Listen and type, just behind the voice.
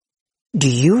Do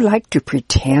you like to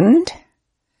pretend?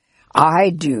 I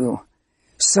do.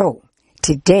 So,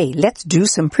 today let's do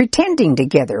some pretending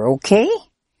together, okay?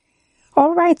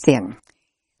 All right then.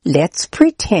 Let's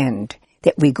pretend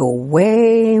that we go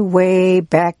way, way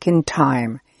back in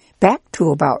time, back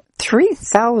to about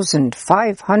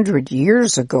 3,500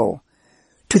 years ago,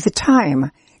 to the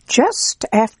time just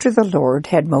after the Lord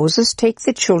had Moses take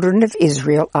the children of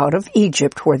Israel out of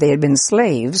Egypt where they had been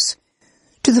slaves,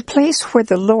 to the place where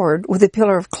the Lord, with a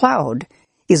pillar of cloud,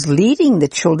 is leading the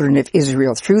children of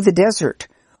Israel through the desert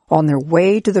on their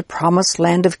way to the promised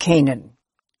land of Canaan.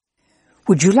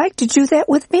 Would you like to do that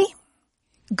with me?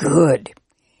 Good.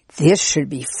 This should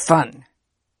be fun.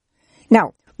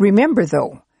 Now, remember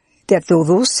though, that though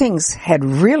those things had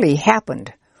really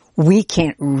happened, we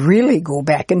can't really go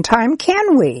back in time,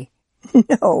 can we?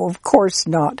 No, of course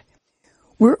not.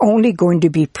 We're only going to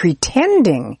be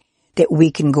pretending that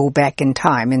we can go back in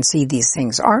time and see these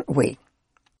things, aren't we?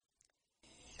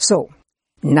 So,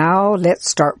 now let's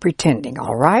start pretending,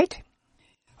 all right?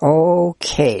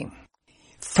 Okay.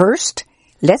 First,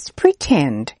 let's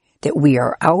pretend that we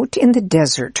are out in the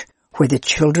desert where the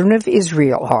children of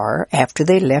Israel are after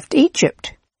they left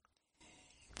Egypt.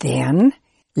 Then,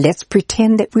 let's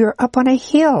pretend that we are up on a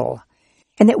hill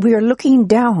and that we are looking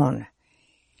down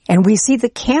and we see the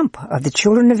camp of the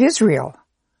children of Israel.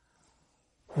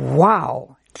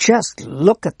 Wow, just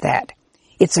look at that.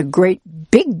 It's a great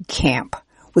big camp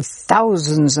with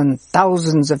thousands and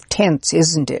thousands of tents,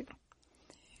 isn't it?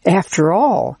 After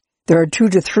all, there are 2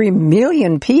 to 3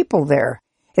 million people there,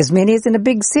 as many as in a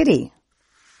big city.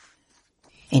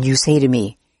 And you say to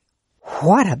me,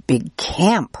 what a big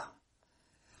camp.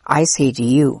 I say to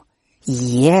you,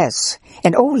 yes,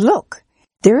 and oh look,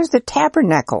 there's the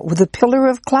tabernacle with a pillar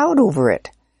of cloud over it.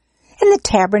 And the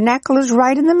tabernacle is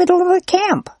right in the middle of the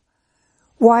camp.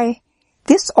 Why,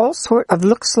 this all sort of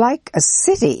looks like a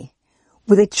city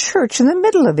with a church in the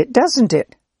middle of it, doesn't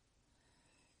it?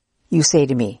 You say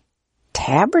to me,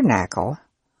 tabernacle?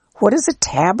 What is a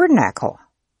tabernacle?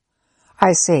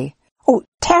 I say, oh,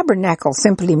 tabernacle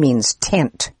simply means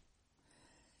tent.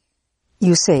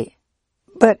 You say,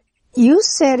 but you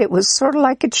said it was sort of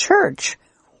like a church.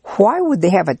 Why would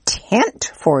they have a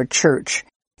tent for a church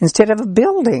instead of a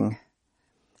building?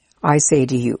 I say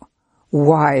to you,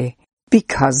 why,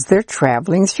 because they're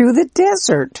traveling through the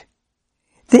desert.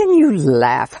 Then you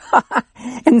laugh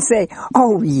and say,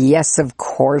 oh yes, of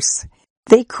course.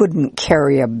 They couldn't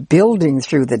carry a building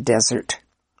through the desert.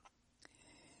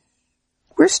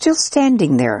 We're still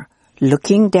standing there,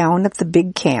 looking down at the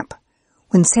big camp,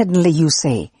 when suddenly you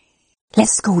say,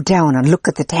 let's go down and look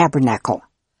at the tabernacle.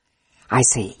 I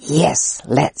say, yes,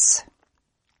 let's.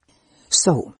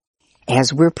 So,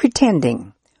 as we're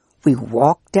pretending, we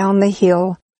walk down the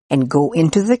hill and go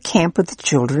into the camp of the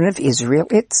children of Israel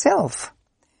itself.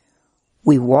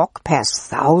 We walk past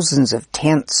thousands of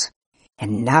tents,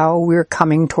 and now we're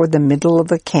coming toward the middle of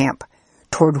the camp,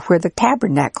 toward where the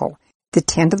tabernacle, the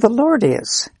tent of the Lord,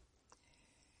 is.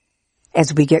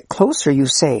 As we get closer, you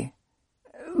say,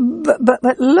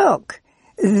 but look,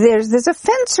 there's a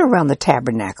fence around the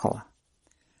tabernacle.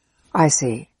 I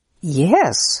say,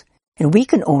 yes, and we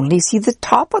can only see the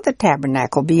top of the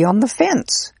tabernacle beyond the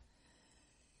fence.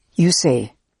 You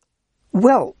say,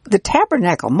 well, the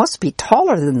tabernacle must be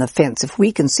taller than the fence if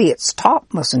we can see its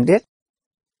top, mustn't it?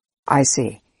 I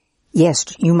say, yes,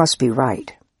 you must be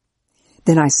right.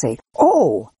 Then I say,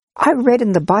 oh, I read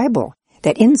in the Bible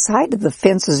that inside of the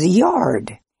fence is a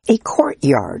yard, a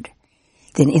courtyard.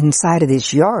 Then inside of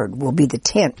this yard will be the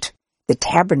tent, the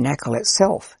tabernacle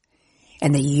itself.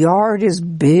 And the yard is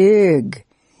big.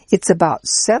 It's about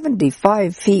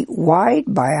 75 feet wide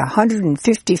by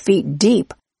 150 feet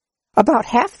deep, about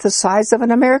half the size of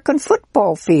an American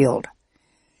football field.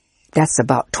 That's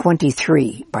about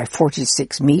 23 by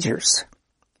 46 meters.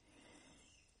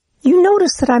 You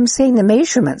notice that I'm saying the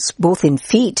measurements both in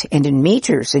feet and in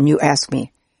meters, and you ask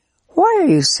me, why are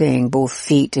you saying both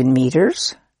feet and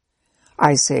meters?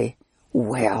 I say,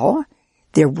 well,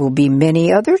 there will be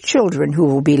many other children who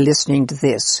will be listening to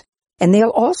this, and they'll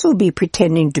also be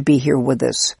pretending to be here with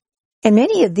us. And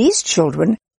many of these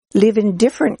children live in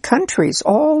different countries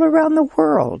all around the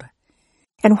world.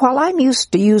 And while I'm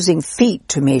used to using feet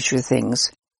to measure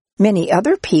things, many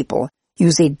other people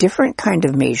use a different kind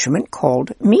of measurement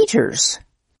called meters.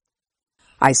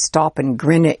 I stop and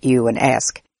grin at you and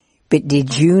ask, but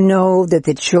did you know that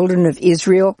the children of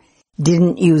Israel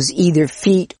didn't use either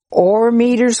feet or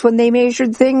meters when they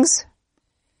measured things?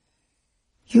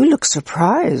 You look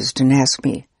surprised and ask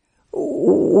me,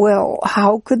 well,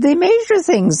 how could they measure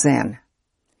things then?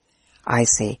 I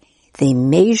say, they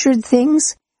measured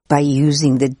things by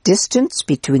using the distance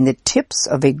between the tips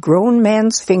of a grown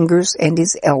man's fingers and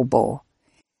his elbow.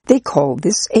 They call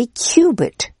this a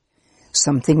cubit.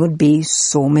 Something would be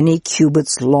so many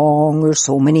cubits long or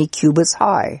so many cubits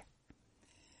high.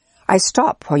 I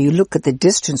stop while you look at the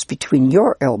distance between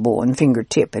your elbow and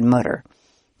fingertip and mutter,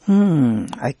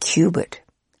 a cubit.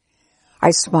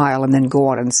 I smile and then go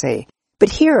on and say, but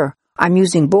here I'm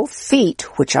using both feet,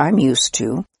 which I'm used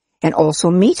to, and also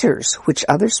meters, which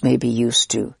others may be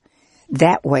used to.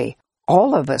 That way,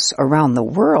 all of us around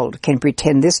the world can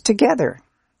pretend this together.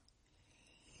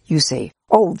 You say,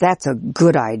 oh, that's a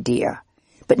good idea.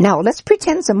 But now let's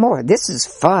pretend some more. This is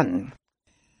fun.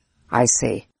 I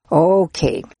say,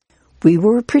 okay. We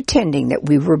were pretending that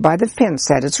we were by the fence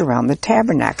that is around the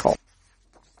tabernacle.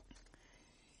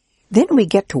 Then we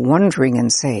get to wondering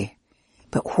and say,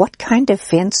 but what kind of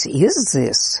fence is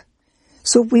this?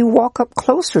 So we walk up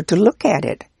closer to look at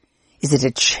it. Is it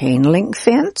a chain link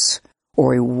fence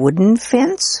or a wooden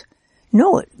fence?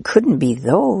 No, it couldn't be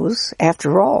those.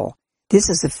 After all, this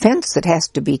is a fence that has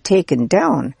to be taken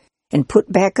down and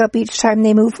put back up each time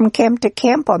they move from camp to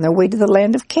camp on their way to the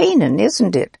land of Canaan,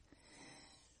 isn't it?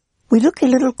 We look a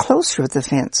little closer at the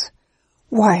fence.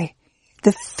 Why,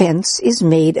 the fence is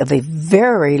made of a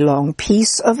very long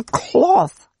piece of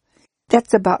cloth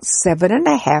that's about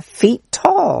 7.5 feet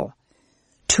tall,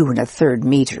 2 1/3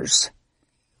 meters.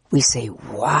 We say,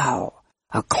 wow,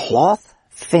 a cloth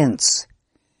fence.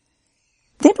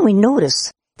 Then we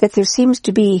notice that there seems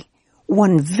to be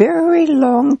one very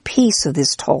long piece of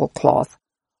this tall cloth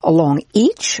along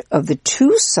each of the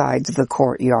 2 sides of the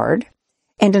courtyard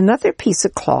and another piece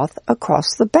of cloth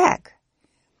across the back.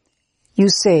 You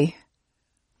say,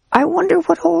 I wonder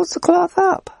what holds the cloth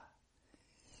up.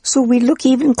 So we look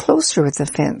even closer at the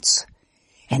fence,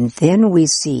 and then we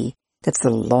see that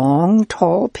the long,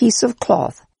 tall piece of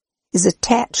cloth is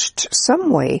attached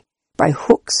some way by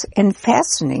hooks and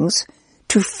fastenings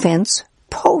to fence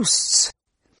posts.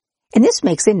 And this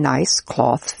makes a nice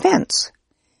cloth fence.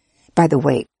 By the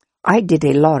way, I did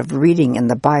a lot of reading in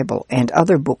the Bible and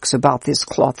other books about this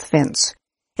cloth fence,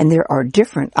 and there are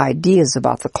different ideas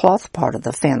about the cloth part of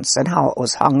the fence and how it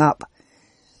was hung up.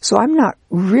 So I'm not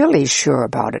really sure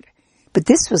about it, but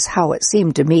this was how it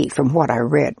seemed to me from what I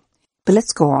read. But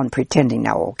let's go on pretending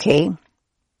now, okay?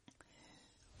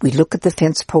 We look at the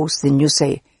fence posts, then you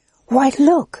say, why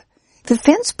look, the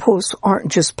fence posts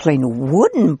aren't just plain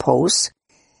wooden posts,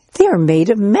 they are made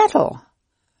of metal.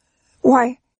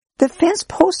 Why, the fence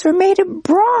posts are made of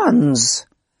bronze.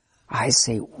 I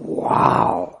say,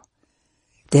 wow.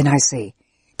 Then I say,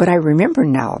 but I remember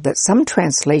now that some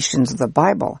translations of the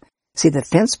Bible say the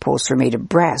fence posts are made of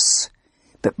brass,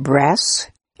 but brass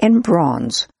and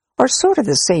bronze are sort of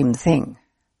the same thing.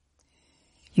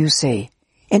 You say,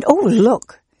 and oh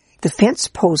look, the fence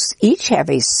posts each have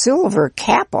a silver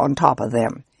cap on top of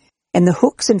them, and the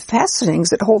hooks and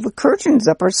fastenings that hold the curtains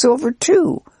up are silver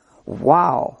too.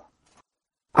 Wow.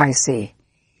 I say,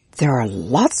 there are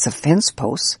lots of fence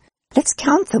posts. Let's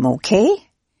count them, okay?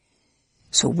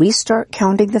 So we start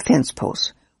counting the fence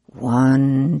posts.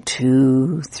 1,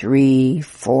 2, 3,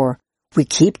 4. We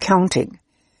keep counting.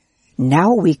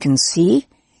 Now we can see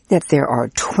that there are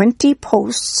 20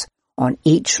 posts on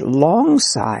each long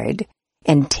side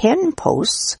and 10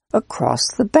 posts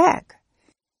across the back.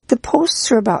 The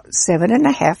posts are about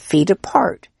 7.5 feet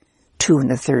apart, 2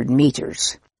 1/3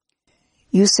 meters.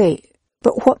 You say,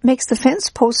 but what makes the fence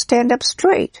posts stand up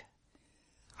straight?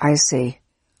 I say,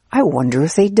 I wonder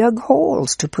if they dug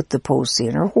holes to put the posts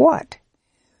in or what.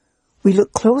 We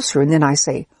look closer and then I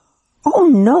say, oh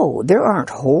no, there aren't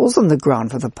holes in the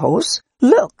ground for the posts.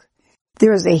 Look,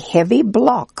 there is a heavy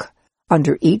block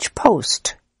under each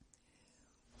post.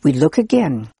 We look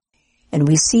again and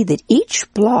we see that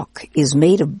each block is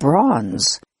made of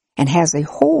bronze and has a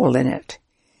hole in it.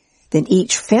 Then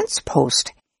each fence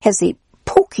post has a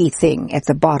pokey thing at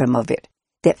the bottom of it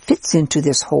that fits into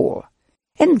this hole,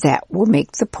 and that will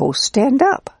make the post stand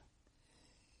up.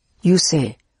 You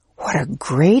say, what a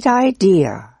great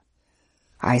idea.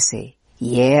 I say,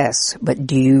 yes, but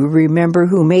do you remember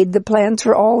who made the plans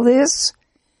for all this?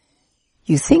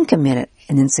 You think a minute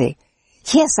and then say,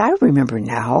 yes, I remember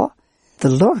now. The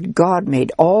Lord God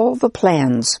made all the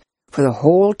plans for the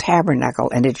whole tabernacle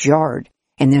and its yard,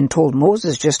 and then told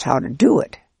Moses just how to do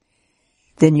it.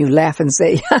 Then you laugh and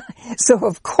say, so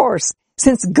of course,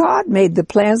 since God made the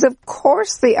plans, of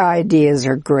course the ideas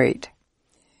are great.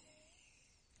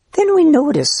 Then we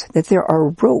notice that there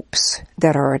are ropes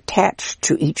that are attached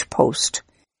to each post,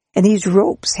 and these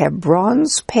ropes have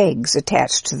bronze pegs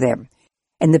attached to them,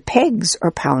 and the pegs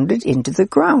are pounded into the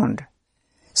ground.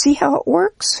 See how it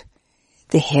works?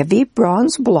 The heavy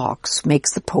bronze blocks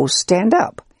makes the post stand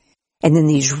up, and then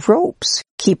these ropes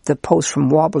keep the post from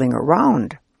wobbling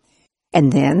around.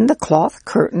 And then the cloth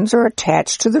curtains are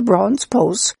attached to the bronze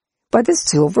posts by the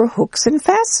silver hooks and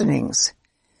fastenings.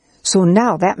 So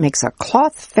now that makes a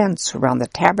cloth fence around the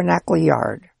tabernacle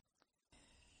yard.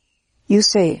 You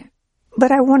say,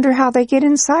 but I wonder how they get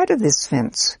inside of this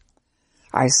fence.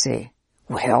 I say,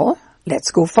 well,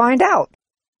 let's go find out.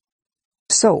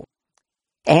 So,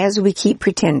 as we keep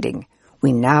pretending,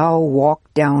 we now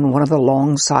walk down one of the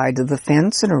long sides of the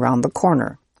fence and around the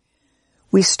corner.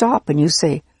 We stop and you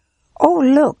say, oh,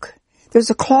 look, there's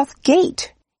a cloth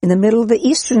gate in the middle of the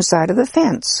eastern side of the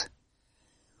fence.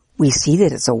 We see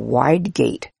that it's a wide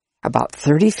gate, about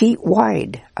 30 feet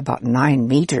wide, about 9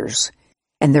 meters,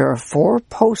 and there are 4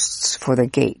 posts for the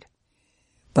gate.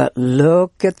 But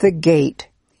look at the gate.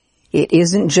 It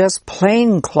isn't just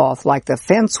plain cloth like the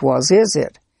fence was, is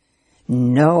it?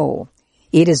 No,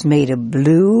 it is made of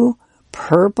blue,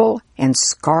 purple, and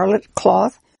scarlet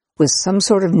cloth with some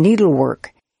sort of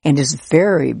needlework, and is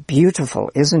very beautiful,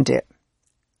 isn't it?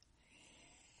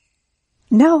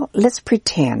 Now let's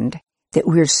pretend that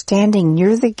we're standing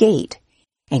near the gate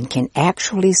and can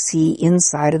actually see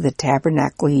inside of the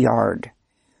tabernacle yard.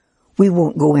 We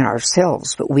won't go in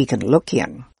ourselves, but we can look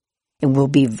in, and we'll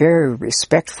be very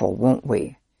respectful, won't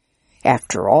we?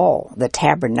 After all, the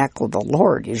tabernacle of the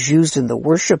Lord is used in the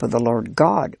worship of the Lord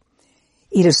God.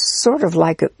 It is sort of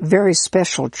like a very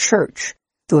special church,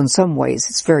 though in some ways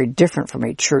it's very different from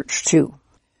a church too.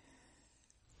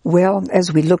 Well,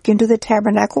 as we look into the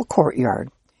tabernacle courtyard,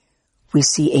 we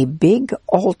see a big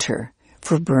altar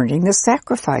for burning the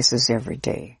sacrifices every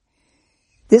day.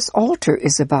 This altar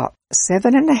is about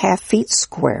 7.5 feet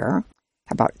square,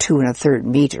 about 2 1/3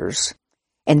 meters,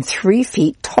 and 3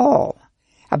 feet tall,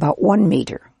 about 1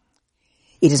 meter.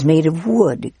 It is made of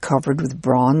wood covered with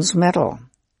bronze metal.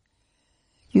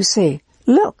 You say,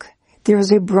 look, there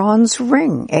is a bronze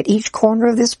ring at each corner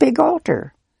of this big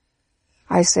altar.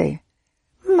 I say,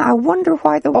 I wonder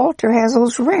why the altar has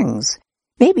those rings.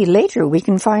 Maybe later we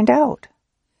can find out.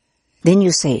 Then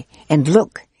you say, and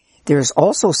look, there is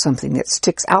also something that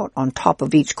sticks out on top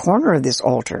of each corner of this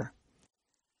altar.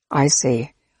 I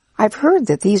say, I've heard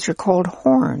that these are called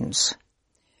horns.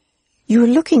 You're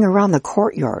looking around the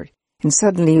courtyard, and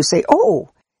suddenly you say, oh,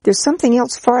 there's something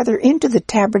else farther into the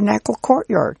tabernacle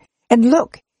courtyard. And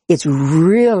look, it's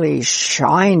really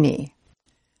shiny.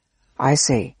 I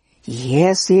say,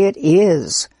 yes, it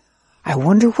is. I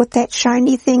wonder what that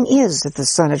shiny thing is that the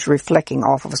sun is reflecting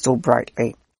off of so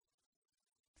brightly.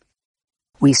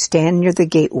 We stand near the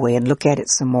gateway and look at it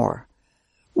some more.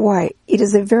 Why, it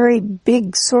is a very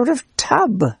big sort of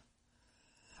tub.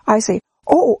 I say,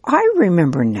 oh, I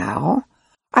remember now.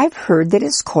 I've heard that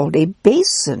it's called a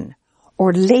basin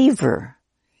or laver.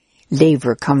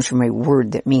 Laver comes from a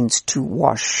word that means to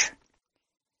wash.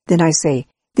 Then I say,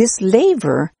 this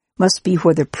laver must be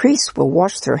where the priests will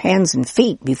wash their hands and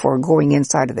feet before going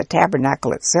inside of the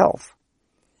tabernacle itself.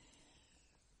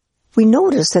 We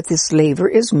notice that this laver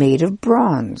is made of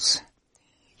bronze.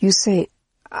 You say,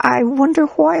 I wonder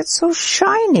why it's so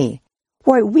shiny.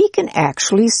 Why, we can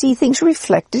actually see things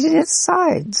reflected in its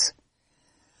sides.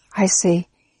 I say,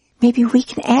 maybe we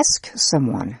can ask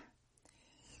someone.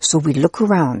 So we look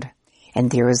around, and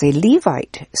there is a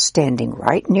Levite standing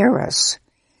right near us.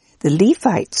 The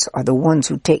Levites are the ones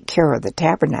who take care of the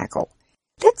tabernacle.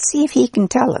 Let's see if he can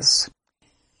tell us.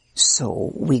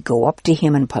 So we go up to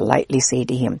him and politely say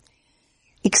to him,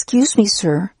 excuse me,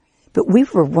 sir, but we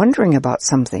were wondering about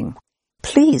something.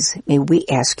 Please, may we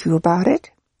ask you about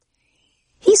it?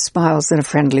 He smiles in a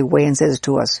friendly way and says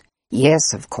to us,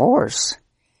 yes, of course.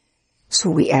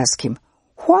 So we ask him,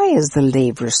 why is the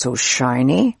laver so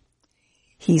shiny?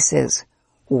 He says,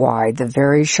 why, the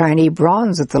very shiny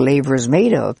bronze that the laver is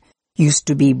made of used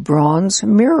to be bronze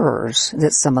mirrors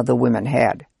that some of the women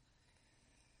had.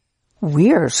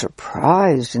 We are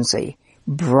surprised and say,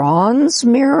 bronze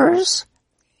mirrors?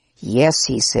 Yes,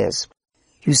 he says.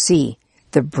 You see,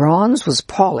 the bronze was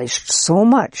polished so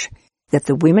much that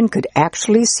the women could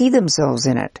actually see themselves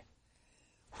in it.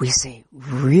 We say,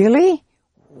 really?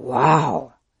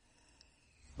 Wow.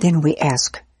 Then we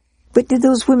ask, but did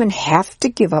those women have to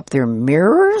give up their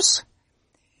mirrors?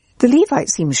 The Levite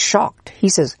seems shocked. He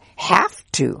says, have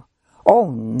to?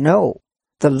 Oh, no.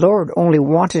 The Lord only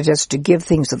wanted us to give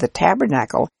things to the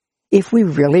tabernacle if we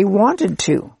really wanted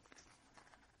to.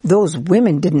 Those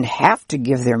women didn't have to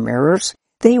give their mirrors.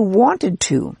 They wanted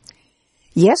to.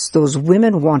 Yes, those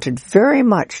women wanted very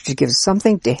much to give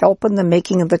something to help in the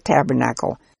making of the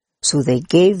tabernacle, so they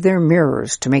gave their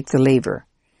mirrors to make the laver.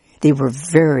 They were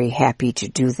very happy to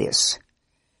do this.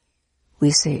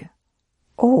 We say,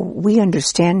 Oh, we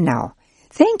understand now.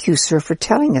 Thank you, sir, for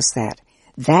telling us that.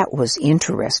 That was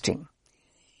interesting.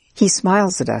 He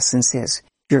smiles at us and says,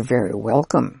 You're very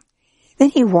welcome. Then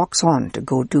he walks on to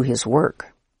go do his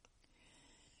work.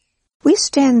 We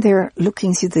stand there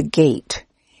looking through the gate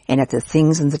and at the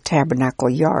things in the tabernacle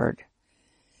yard.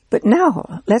 But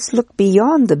now let's look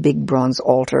beyond the big bronze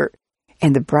altar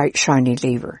and the bright shiny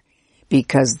laver,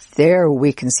 because there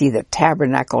we can see the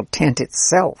tabernacle tent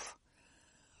itself.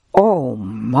 Oh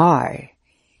my,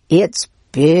 it's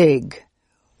big.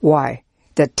 Why,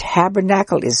 the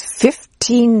tabernacle is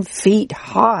 15 feet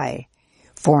high,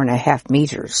 4.5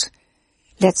 meters.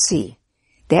 Let's see,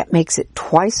 that makes it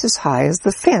twice as high as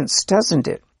the fence, doesn't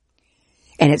it?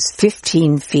 And it's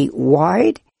 15 feet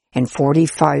wide and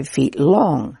 45 feet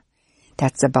long.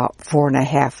 That's about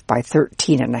 4.5 by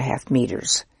 13.5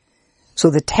 meters. So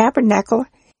the tabernacle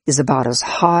is about as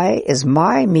high as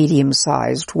my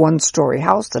medium-sized one-story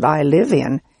house that I live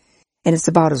in, and it's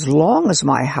about as long as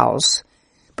my house,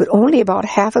 but only about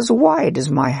half as wide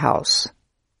as my house.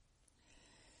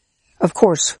 Of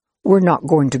course, we're not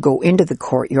going to go into the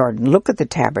courtyard and look at the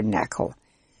tabernacle,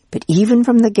 but even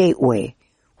from the gateway,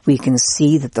 we can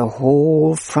see that the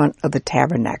whole front of the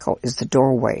tabernacle is the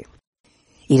doorway.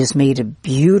 It is made of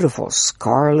beautiful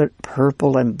scarlet,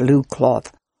 purple, and blue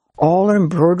cloth, all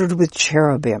embroidered with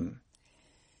cherubim.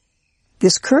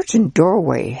 This curtained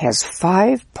doorway has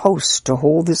 5 posts to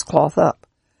hold this cloth up.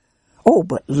 Oh,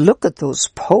 but look at those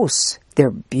posts. They're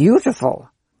beautiful.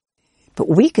 But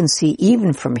we can see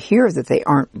even from here that they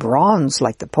aren't bronze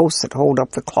like the posts that hold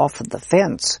up the cloth of the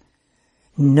fence.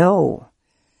 No,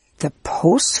 the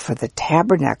posts for the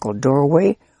tabernacle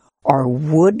doorway are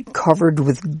wood covered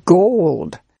with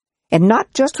gold, and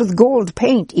not just with gold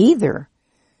paint either.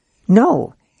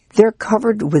 No, they're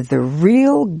covered with the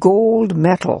real gold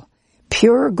metal,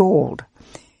 pure gold,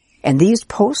 and these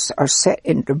posts are set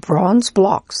into bronze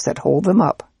blocks that hold them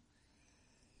up.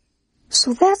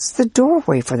 So that's the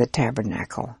doorway for the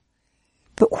tabernacle.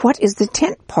 But what is the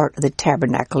tent part of the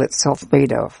tabernacle itself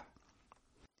made of?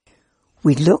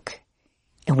 We look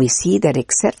and we see that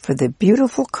except for the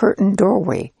beautiful curtained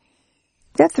doorway,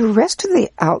 that the rest of the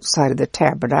outside of the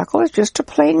tabernacle is just a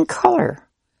plain color.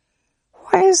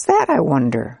 Why is that, I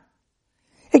wonder?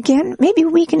 Again, maybe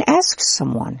we can ask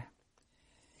someone.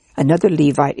 Another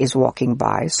Levite is walking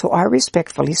by, so I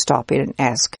respectfully stop in and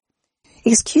ask,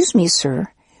 Excuse me, sir,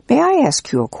 may I ask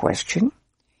you a question?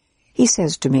 He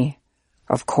says to me,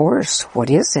 Of course, what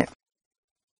is it?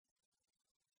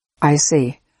 I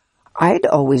say, I'd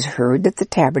always heard that the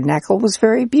tabernacle was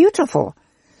very beautiful,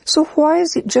 so why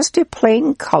is it just a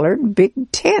plain colored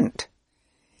big tent?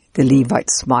 The Levite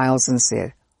smiles and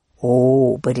said,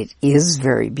 Oh, but it is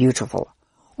very beautiful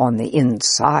on the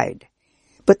inside.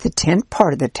 But the tent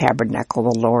part of the tabernacle,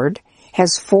 the Lord,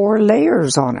 has 4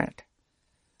 layers on it.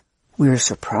 We're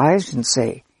surprised and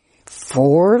say,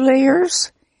 4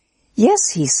 layers? Yes,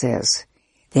 he says.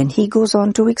 Then he goes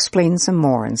on to explain some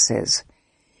more and says,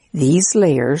 These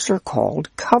layers are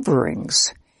called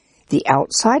coverings. The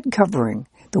outside covering,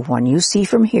 the one you see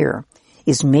from here,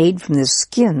 is made from the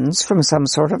skins from some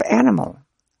sort of animal.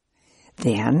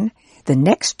 Then, the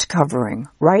next covering,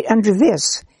 right under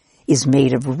this, is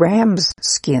made of ram's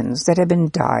skins that have been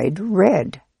dyed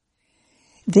red.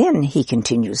 Then, he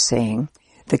continues saying,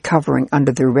 the covering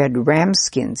under the red ram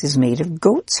skins is made of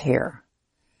goat's hair.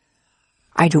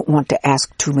 I don't want to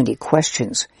ask too many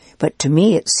questions, but to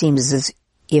me it seems as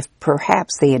if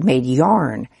perhaps they had made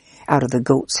yarn out of the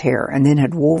goat's hair and then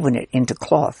had woven it into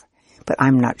cloth, but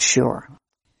I'm not sure.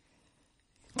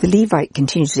 The Levite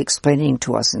continues explaining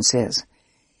to us and says,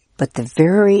 But the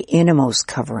very innermost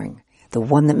covering, the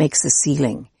one that makes the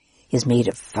ceiling, is made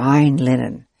of fine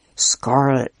linen,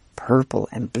 scarlet, purple,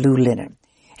 and blue linen,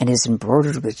 and is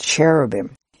embroidered with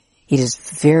cherubim. It is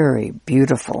very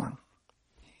beautiful.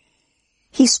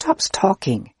 He stops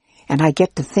talking, and I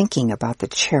get to thinking about the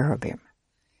cherubim.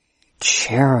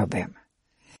 Cherubim.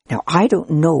 Now, I don't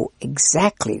know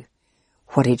exactly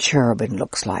what a cherubim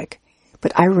looks like,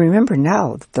 but I remember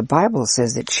now that the Bible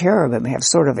says that cherubim have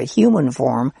sort of a human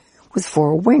form with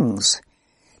 4 wings.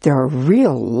 There are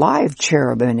real live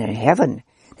cherubim in heaven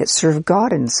that serve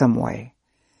God in some way.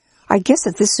 I guess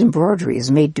that this embroidery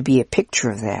is made to be a picture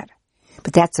of that.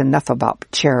 But that's enough about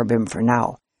cherubim for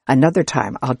now. Another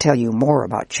time I'll tell you more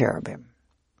about cherubim.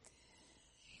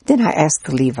 Then I asked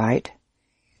the Levite,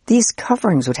 These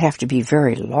coverings would have to be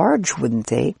very large, wouldn't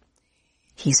they?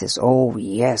 He says, Oh,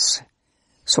 yes.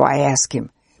 So I ask him,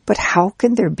 But how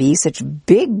can there be such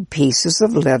big pieces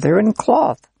of leather and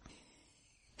cloth?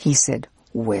 He said,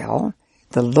 Well,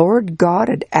 the Lord God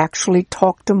had actually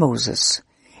talked to Moses,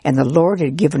 and the Lord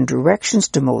had given directions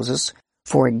to Moses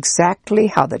for exactly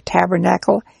how the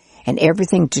tabernacle and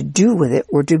everything to do with it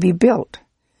were to be built.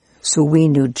 So we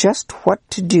knew just what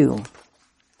to do.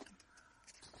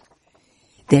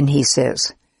 Then he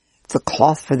says, the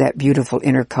cloth for that beautiful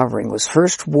inner covering was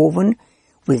first woven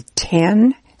with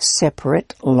 10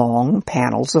 separate long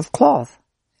panels of cloth.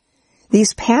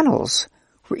 These panels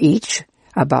were each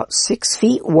about 6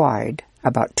 feet wide,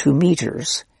 about 2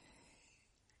 meters.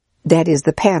 That is,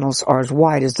 the panels are as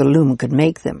wide as the loom could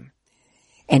make them.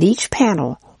 And each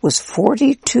panel was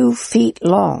 42 feet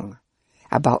long,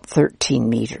 about 13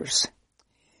 meters.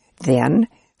 Then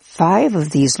 5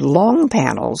 of these long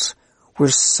panels were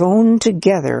sewn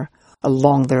together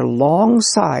along their long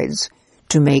sides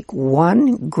to make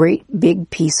one great big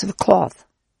piece of cloth.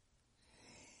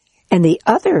 And the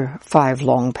other 5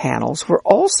 long panels were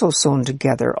also sewn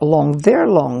together along their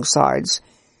long sides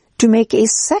to make a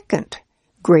second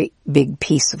great big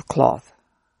piece of cloth.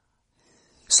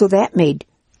 So that made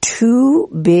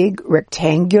 2 big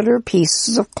rectangular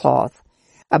pieces of cloth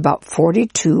about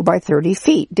 42 by 30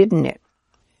 feet, didn't it?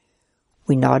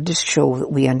 We nod to show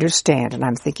that we understand, and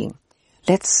I'm thinking,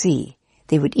 let's see,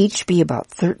 they would each be about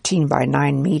 13 by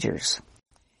 9 meters.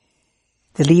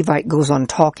 The Levite goes on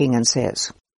talking and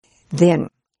says, then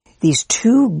these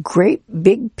 2 great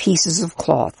big pieces of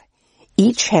cloth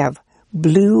each have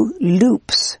blue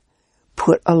loops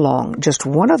put along just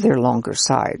one of their longer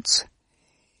sides.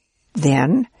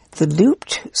 Then the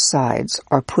looped sides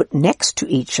are put next to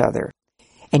each other,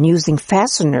 and using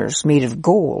fasteners made of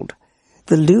gold,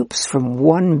 the loops from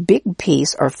one big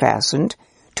piece are fastened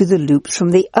to the loops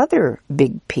from the other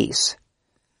big piece.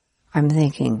 I'm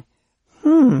thinking,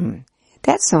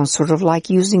 that sounds sort of like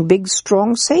using big,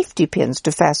 strong safety pins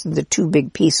to fasten the 2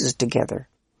 big pieces together.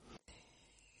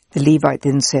 The Levite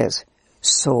then says,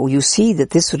 so you see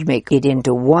that this would make it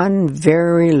into one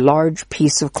very large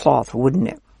piece of cloth, wouldn't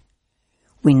it?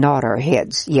 We nod our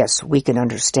heads. Yes, we can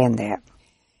understand that.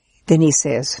 Then he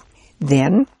says,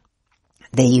 then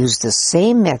they use the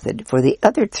same method for the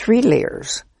other 3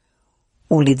 layers,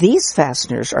 only these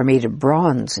fasteners are made of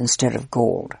bronze instead of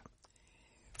gold.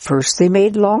 First they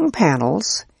made long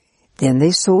panels, then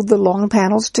they sewed the long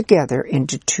panels together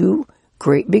into 2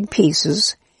 great big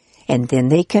pieces, and then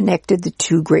they connected the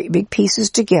 2 great big pieces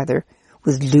together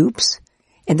with loops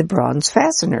and the bronze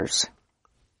fasteners.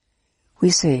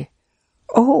 We say,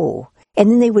 oh, and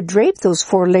then they would drape those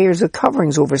 4 layers of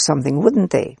coverings over something,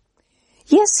 wouldn't they?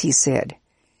 Yes, he said,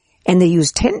 and they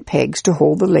used tent pegs to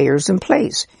hold the layers in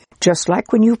place, just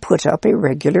like when you put up a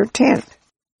regular tent.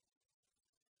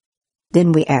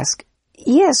 Then we ask,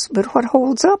 yes, but what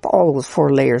holds up all those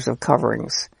 4 layers of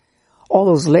coverings? All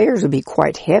those layers would be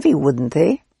quite heavy, wouldn't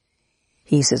they?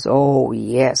 He says, oh,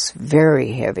 yes,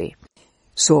 very heavy.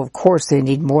 So, of course, they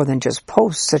need more than just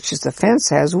posts such as the fence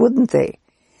has, wouldn't they?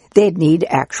 They'd need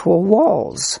actual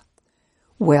walls.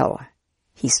 Well,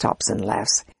 he stops and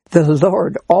laughs. The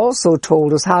Lord also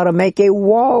told us how to make a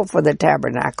wall for the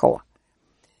tabernacle.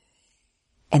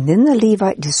 And then the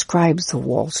Levite describes the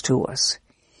walls to us.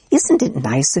 Isn't it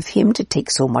nice of him to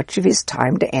take so much of his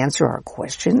time to answer our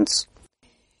questions?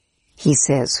 He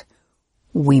says,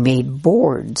 we made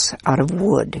boards out of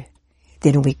wood.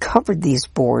 Then we covered these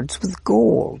boards with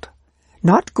gold.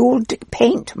 Not gold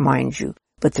paint, mind you,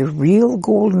 but the real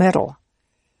gold metal.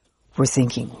 We're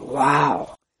thinking,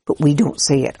 wow, but we don't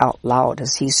say it out loud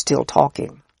as he's still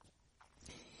talking.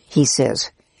 He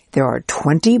says, there are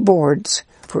 20 boards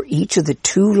for each of the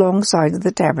 2 long sides of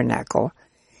the tabernacle,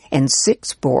 and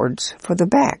 6 boards for the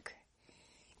back.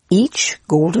 Each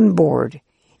golden board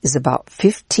is about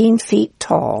 15 feet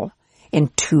tall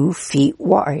and 2 feet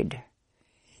wide.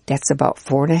 That's about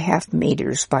 4.5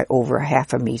 meters by over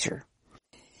half a meter.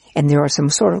 And there are some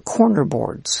sort of corner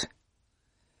boards.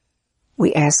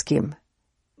 We ask him,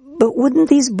 but wouldn't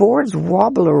these boards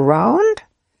wobble around?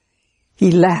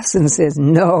 He laughs and says,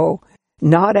 no,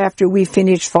 not after we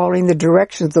finish following the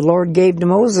directions the Lord gave to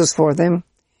Moses for them.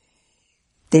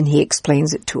 Then he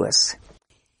explains it to us.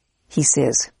 He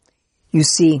says, you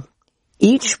see,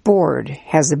 each board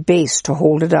has a base to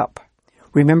hold it up.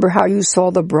 Remember how you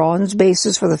saw the bronze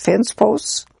bases for the fence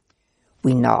posts?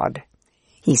 We nod.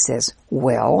 He says,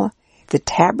 well, the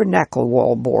tabernacle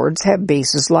wall boards have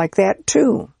bases like that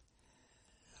too.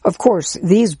 Of course,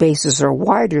 these bases are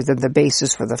wider than the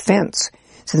bases for the fence,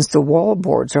 since the wall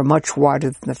boards are much wider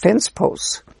than the fence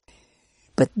posts.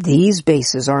 But these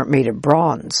bases aren't made of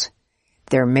bronze.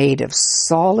 They're made of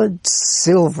solid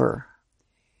silver.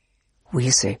 We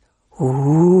say,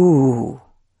 ooh.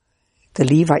 The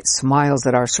Levite smiles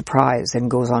at our surprise and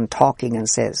goes on talking and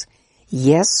says,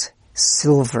 yes,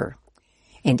 silver.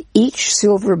 And each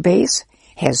silver base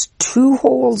has 2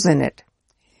 holes in it.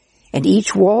 And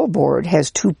each wall board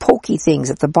has 2 pokey things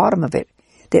at the bottom of it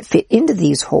that fit into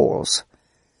these holes.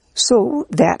 So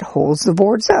that holds the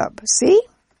boards up, see?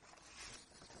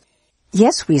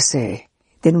 Yes, we say.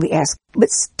 Then we ask, but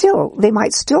still, they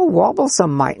might still wobble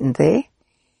some, mightn't they?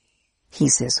 He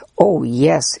says, oh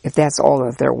yes, if that's all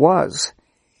that there was.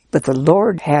 But the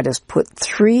Lord had us put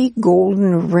 3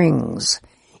 golden rings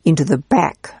into the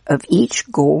back of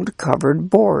each gold-covered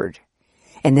board,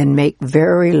 and then make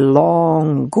very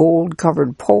long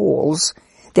gold-covered poles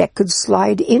that could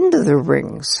slide into the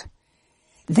rings.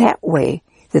 That way,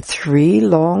 the 3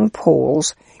 long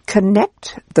poles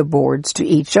connect the boards to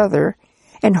each other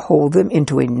and hold them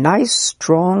into a nice,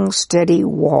 strong, steady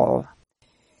wall.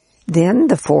 Then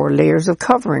the 4 layers of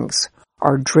coverings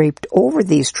are draped over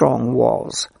these strong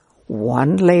walls,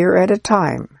 1 layer at a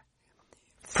time.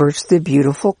 First the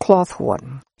beautiful cloth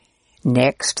one,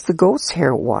 next the goat's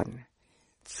hair one,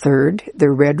 third the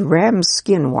red ram's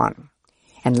skin one,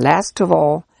 and last of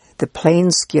all the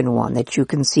plain skin one that you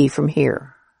can see from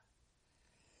here.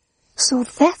 So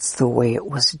that's the way it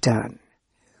was done.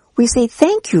 We say,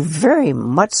 thank you very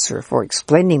much, sir, for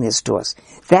explaining this to us.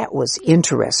 That was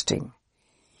interesting.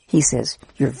 He says,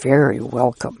 you're very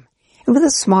welcome. And with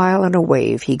a smile and a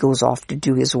wave, he goes off to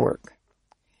do his work.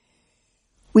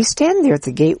 We stand there at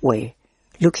the gateway,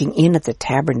 looking in at the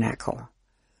tabernacle.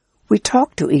 We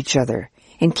talk to each other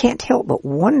and can't help but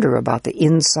wonder about the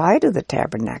inside of the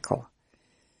tabernacle.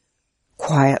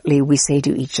 Quietly, we say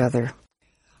to each other,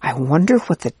 I wonder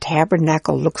what the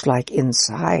tabernacle looks like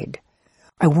inside.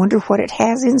 I wonder what it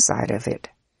has inside of it.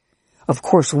 Of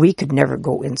course, we could never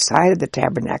go inside of the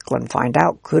tabernacle and find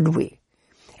out, could we?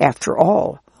 After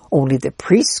all, only the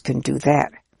priests can do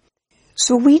that.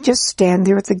 So we just stand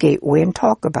there at the gateway and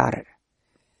talk about it.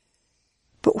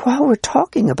 But while we're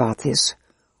talking about this,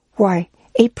 why,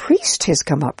 a priest has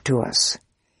come up to us.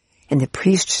 And the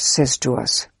priest says to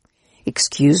us,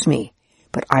 excuse me,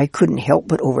 but I couldn't help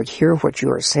but overhear what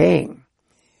you are saying.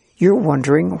 You're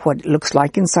wondering what it looks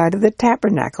like inside of the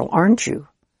tabernacle, aren't you?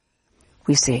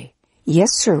 We say,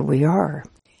 yes, sir, we are.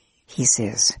 He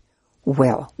says,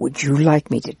 well, would you like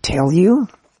me to tell you?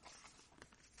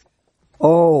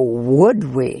 Oh, would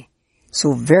we?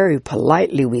 So very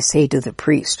politely we say to the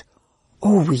priest,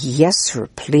 oh, yes, sir,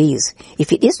 please.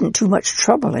 If it isn't too much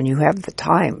trouble and you have the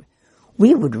time,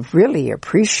 we would really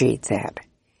appreciate that.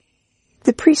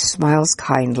 The priest smiles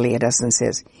kindly at us and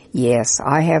says, yes,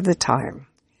 I have the time.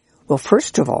 Well,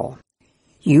 first of all,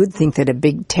 you'd think that a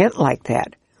big tent like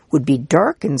that would be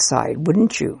dark inside,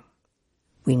 wouldn't you?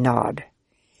 We nod.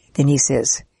 Then he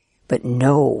says, but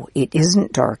no, it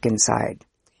isn't dark inside.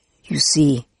 You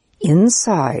see,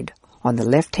 inside, on the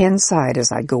left-hand side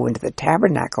as I go into the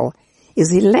tabernacle,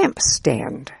 is a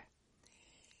lampstand.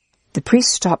 The priest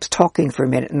stops talking for a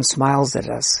minute and smiles at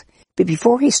us. But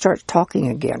before he starts talking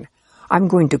again, I'm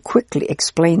going to quickly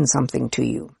explain something to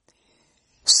you.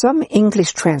 Some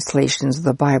English translations of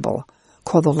the Bible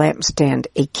call the lampstand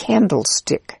a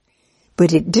candlestick,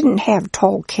 but it didn't have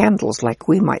tall candles like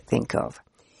we might think of.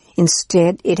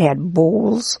 Instead, it had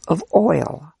bowls of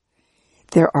oil.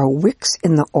 There are wicks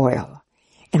in the oil,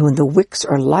 and when the wicks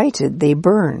are lighted, they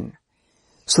burn.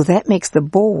 So that makes the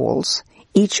bowls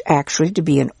each actually to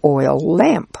be an oil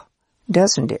lamp,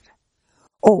 doesn't it?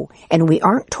 Oh, and we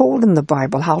aren't told in the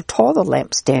Bible how tall the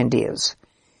lampstand is,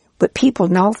 but people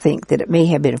now think that it may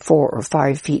have been 4 or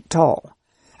 5 feet tall,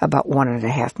 about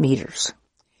 1.5 meters.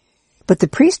 But the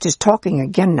priest is talking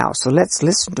again now, so let's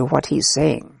listen to what he's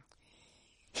saying.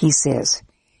 He says,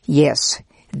 yes,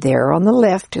 there on the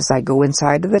left as I go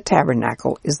inside of the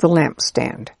tabernacle is the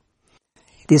lampstand.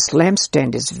 This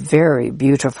lampstand is very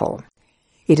beautiful.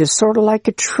 It is sort of like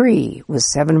a tree with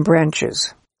 7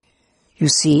 branches. You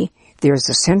see, there's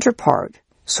the center part,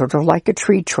 sort of like a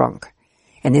tree trunk,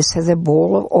 and this has a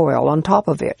bowl of oil on top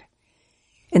of it.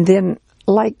 And then,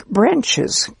 like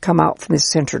branches come out from the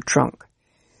center trunk,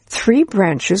 3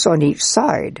 branches on each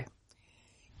side.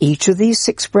 Each of these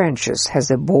 6 branches has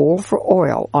a bowl for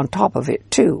oil on top of it,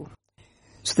 too.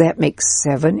 So that makes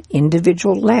 7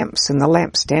 individual lamps in the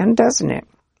lampstand, doesn't it?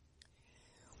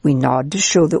 We nod to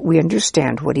show that we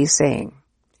understand what he's saying.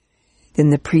 Then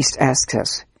the priest asks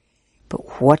us,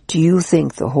 but what do you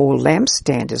think the whole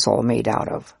lampstand is all made out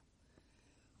of?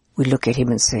 We look at him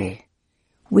and say,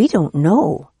 we don't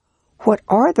know. What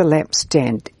are the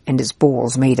lampstand and its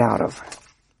bowls made out of?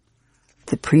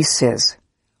 The priest says,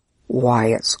 why,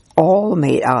 it's all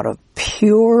made out of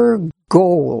pure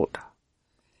gold.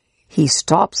 He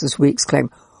stops as we exclaim,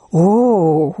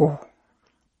 oh!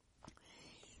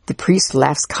 The priest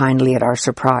laughs kindly at our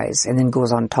surprise and then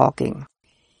goes on talking.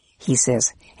 He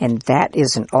says, and that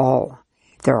isn't all.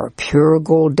 There are pure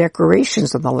gold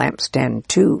decorations on the lampstand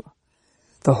too.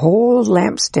 The whole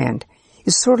lampstand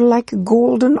is sort of like a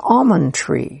golden almond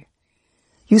tree.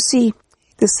 You see,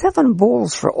 the 7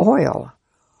 bowls for oil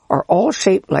are all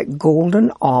shaped like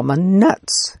golden almond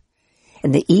nuts,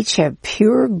 and they each have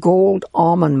pure gold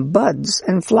almond buds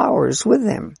and flowers with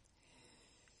them.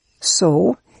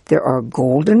 So, there are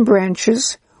golden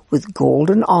branches with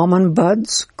golden almond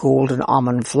buds, golden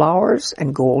almond flowers,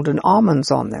 and golden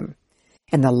almonds on them,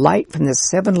 and the light from the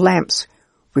 7 lamps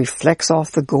reflects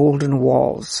off the golden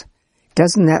walls.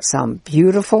 Doesn't that sound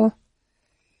beautiful?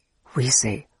 We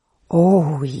say,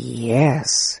 "Oh,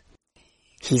 yes."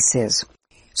 He says,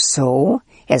 "So,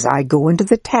 as I go into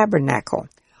the tabernacle,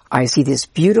 I see this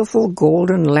beautiful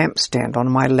golden lampstand on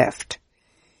my left.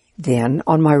 Then,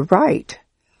 on my right,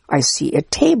 I see a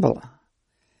table.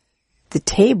 The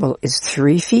table is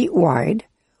 3 feet wide,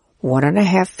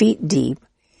 1.5 feet deep,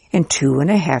 and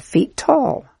 2.5 feet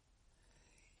tall.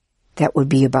 That would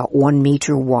be about 1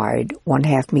 meter wide,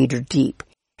 1/2 meter deep,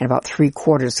 and about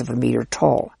 3/4 of a meter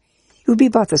tall. It would be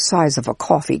about the size of a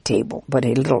coffee table, but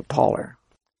a little taller."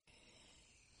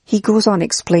 He goes on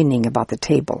explaining about the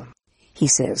table. He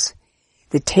says,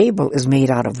 "The table is made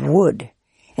out of wood,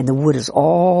 and the wood is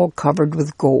all covered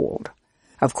with gold.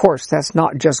 Of course, that's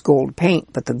not just gold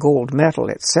paint, but the gold metal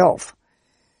itself.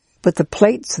 But the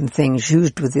plates and things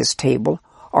used with this table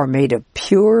are made of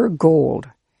pure gold,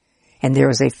 and there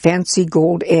is a fancy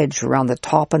gold edge around the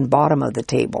top and bottom of the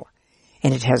table,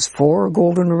 and it has 4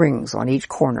 golden rings on each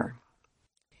corner."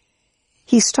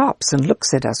 He stops and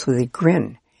looks at us with a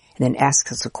grin, and then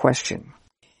asks us a question.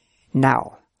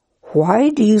 "Now, why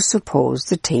do you suppose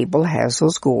the table has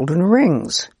those golden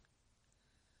rings?"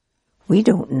 We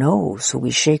don't know, so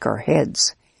we shake our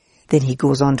heads. Then he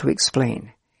goes on to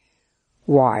explain.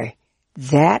 "Why,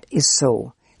 that is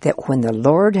so that when the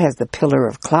Lord has the pillar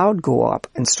of cloud go up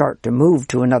and start to move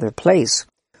to another place,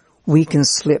 we can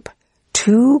slip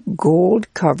 2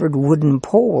 gold-covered wooden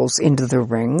poles into the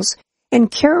rings and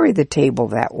carry the table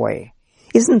that way.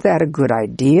 Isn't that a good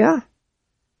idea?"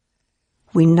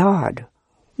 We nod.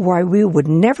 Why, we would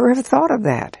never have thought of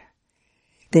that.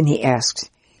 Then he asks,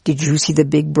 "Did you see the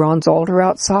big bronze altar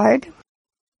outside?"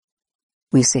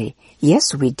 We say,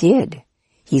 "Yes, we did."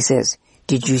 He says,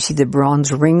 "Did you see the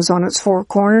bronze rings on its 4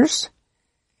 corners?"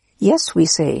 "Yes," we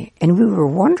say, and we were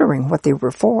wondering what they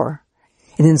were for.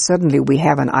 And then suddenly we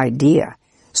have an idea,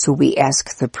 so we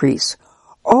ask the priest,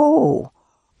 "Oh,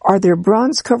 are there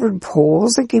bronze-covered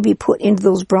poles that can be put into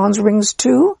those bronze rings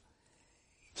too?"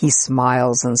 He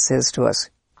smiles and says to us,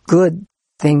 "Good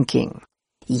thinking.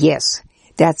 Yes,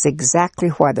 that's exactly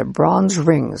why the bronze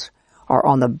rings are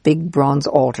on the big bronze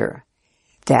altar.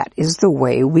 That is the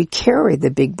way we carry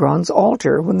the big bronze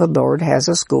altar when the Lord has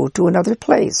us go to another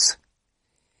place."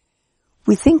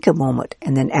 We think a moment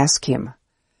and then ask him,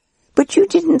 "But you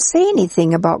didn't say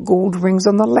anything about gold rings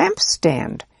on the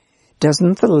lampstand.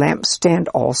 Doesn't the lampstand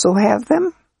also have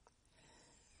them?"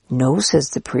 "No," says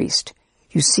the priest.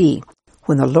 "You see,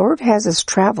 when the Lord has us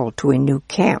travel to a new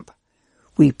camp,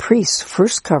 we priests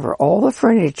first cover all the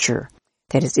furniture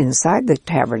that is inside the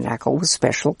tabernacle with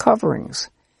special coverings.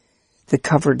 The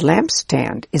covered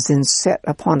lampstand is then set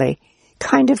upon a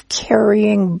kind of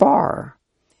carrying bar.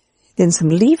 Then some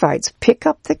Levites pick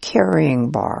up the carrying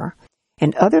bar,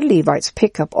 and other Levites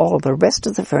pick up all the rest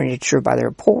of the furniture by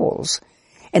their poles,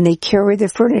 and they carry the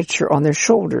furniture on their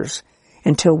shoulders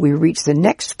until we reach the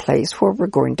next place where we're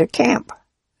going to camp.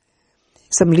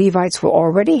 Some Levites will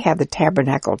already have the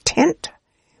tabernacle tent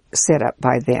set up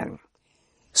by then.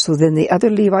 So then the other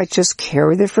Levites just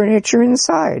carry the furniture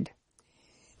inside.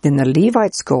 Then the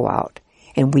Levites go out,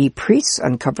 and we priests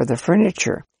uncover the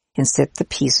furniture and set the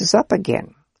pieces up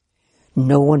again.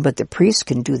 No one but the priest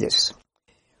can do this.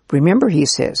 Remember," he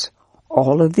says,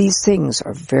 "all of these things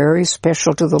are very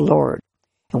special to the Lord,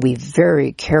 and we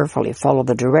very carefully follow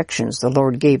the directions the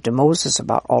Lord gave to Moses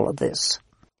about all of this."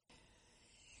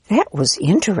 That was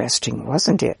interesting,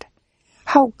 wasn't it?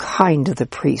 How kind of the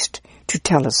priest to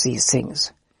tell us these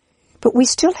things. But we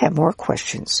still have more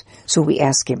questions, so we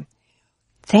ask him,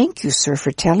 "Thank you, sir,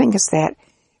 for telling us that,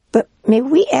 but may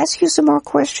we ask you some more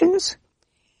questions?"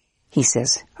 He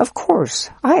says, "Of course,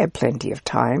 I have plenty of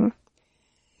time."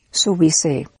 So we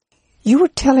say, "You were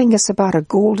telling us about a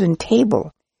golden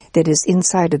table that is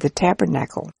inside of the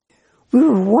tabernacle. We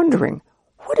were wondering,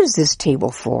 what is this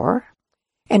table for?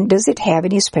 And does it have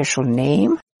any special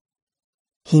name?"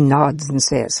 He nods and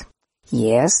says,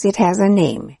 "Yes, it has a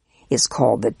name. It's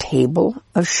called the Table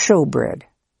of Showbread."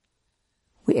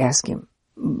 We ask him,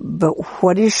 "But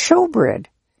what is showbread?"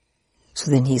 So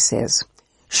then he says,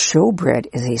 "Showbread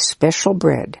is a special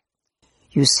bread.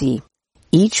 You see,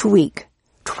 each week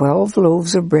 12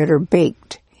 loaves of bread are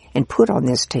baked and put on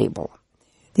this table.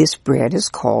 This bread is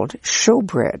called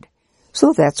showbread,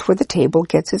 so that's where the table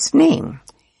gets its name.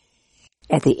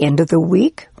 At the end of the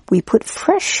week, we put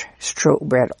fresh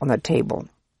showbread on the table.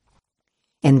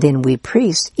 And then we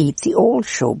priests eat the old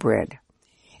showbread.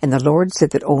 And the Lord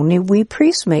said that only we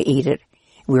priests may eat it.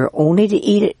 We are only to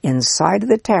eat it inside of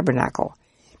the tabernacle,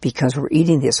 because we're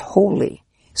eating this holy,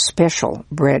 special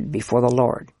bread before the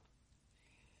Lord.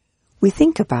 We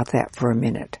think about that for a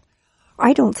minute.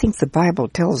 I don't think the Bible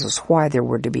tells us why there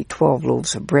were to be 12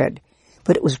 loaves of bread,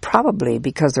 but it was probably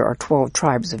because there are 12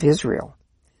 tribes of Israel.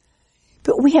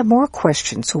 But we have more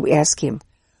questions, so we ask him,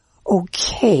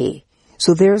 okay,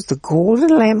 so there's the golden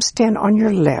lampstand on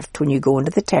your left when you go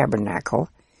into the tabernacle,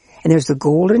 and there's the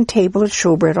golden table of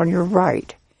showbread on your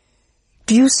right.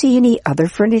 Do you see any other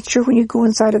furniture when you go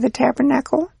inside of the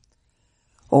tabernacle?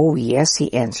 Oh, yes,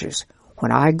 he answers.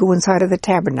 When I go inside of the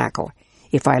tabernacle,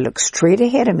 if I look straight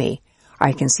ahead of me,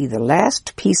 I can see the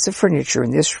last piece of furniture in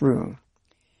this room.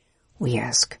 We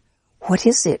ask, what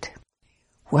is it?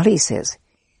 Well, he says,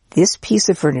 this piece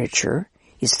of furniture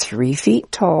is 3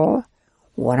 feet tall,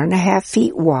 1.5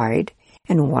 feet wide,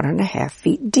 and 1.5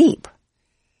 feet deep.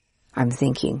 I'm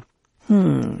thinking,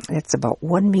 that's about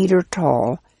 1 meter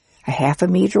tall, 1/2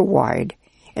 meter wide,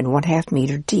 and 1/2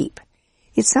 meter deep.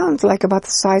 It sounds like about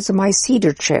the size of my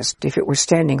cedar chest if it were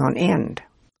standing on end.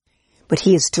 But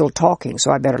he is still talking,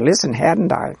 so I better listen,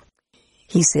 hadn't I?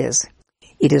 He says,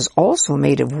 it is also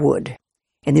made of wood,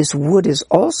 and this wood is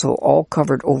also all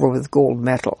covered over with gold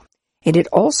metal, and it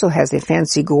also has a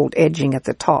fancy gold edging at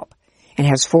the top, and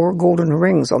has 4 golden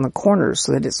rings on the corners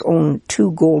so that its own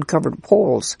 2 gold-covered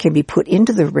poles can be put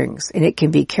into the rings, and it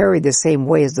can be carried the same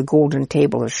way as the golden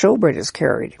table of showbread is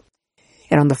carried.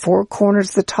 And on the 4 corners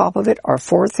of the top of it are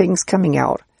 4 things coming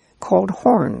out, called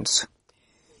horns.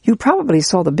 You probably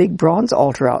saw the big bronze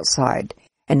altar outside,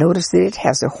 and noticed that it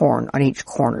has a horn on each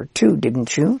corner too,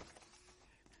 didn't you?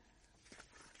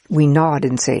 We nod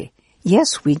and say,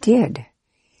 yes, we did.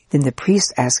 Then the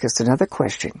priest asks us another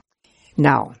question.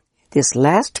 Now, this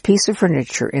last piece of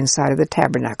furniture inside of the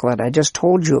tabernacle that I just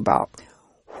told you about,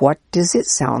 what does it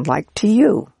sound like to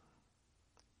you?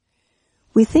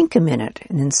 We think a minute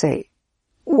and then say,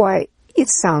 why, it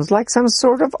sounds like some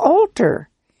sort of altar.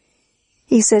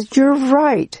 He says, you're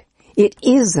right. It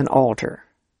is an altar.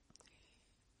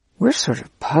 We're sort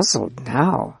of puzzled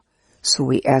now, so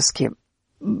we ask him,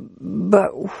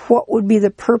 but what would be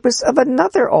the purpose of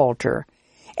another altar?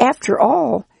 After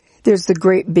all, there's the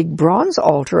great big bronze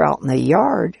altar out in the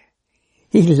yard.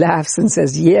 He laughs and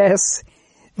says, yes,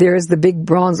 there is the big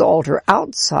bronze altar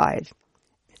outside,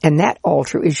 and that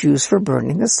altar is used for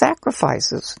burning the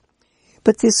sacrifices.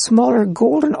 But this smaller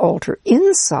golden altar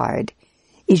inside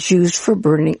is used for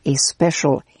burning a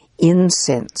special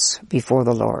incense before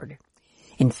the Lord.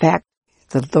 In fact,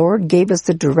 the Lord gave us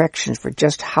the directions for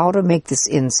just how to make this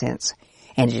incense,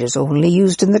 and it is only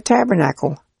used in the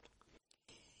tabernacle.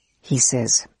 He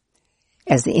says,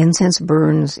 as the incense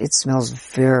burns, it smells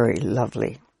very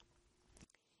lovely.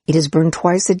 It is burned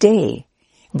twice a day.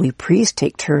 We priests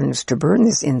take turns to burn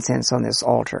this incense on this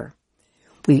altar.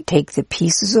 We take the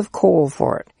pieces of coal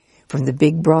for it from the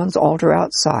big bronze altar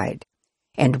outside,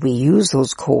 and we use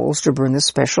those coals to burn the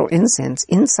special incense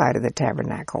inside of the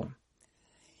tabernacle.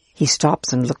 He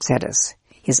stops and looks at us.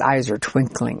 His eyes are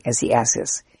twinkling as he asks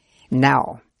us,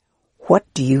 now, what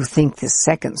do you think this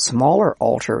second smaller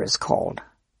altar is called?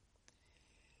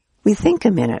 We think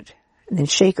a minute, and then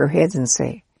shake our heads and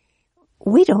say,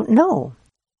 we don't know.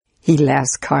 He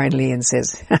laughs kindly and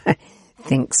says,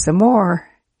 think some more.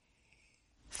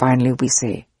 Finally we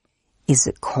say, is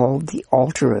it called the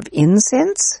altar of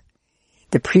incense?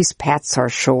 The priest pats our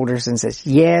shoulders and says,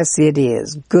 yes, it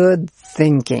is. Good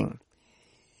thinking.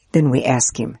 Then we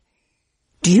ask him,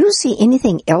 do you see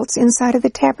anything else inside of the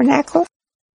tabernacle?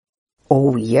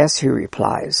 Oh, yes, he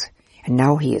replies, and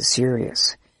now he is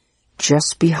serious.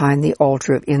 Just behind the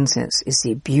altar of incense is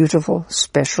a beautiful,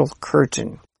 special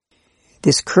curtain.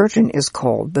 This curtain is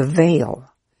called the veil.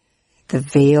 The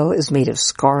veil is made of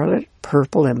scarlet,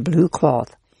 purple, and blue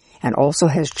cloth, and also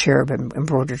has cherubim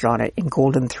embroidered on it in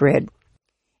golden thread.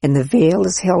 And the veil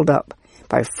is held up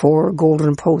by 4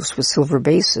 golden posts with silver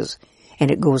bases,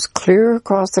 and it goes clear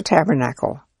across the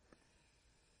tabernacle.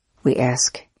 We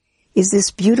ask, is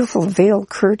this beautiful veil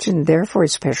curtain there for a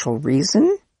special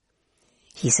reason?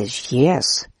 He says,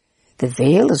 yes. The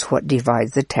veil is what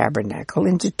divides the tabernacle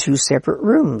into 2 separate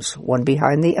rooms, one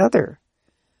behind the other.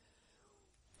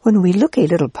 When we look a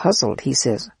little puzzled, he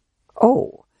says,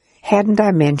 oh, hadn't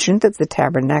I mentioned that the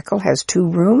tabernacle has 2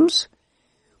 rooms?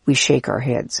 We shake our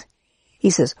heads. He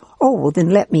says, oh, well then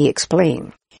let me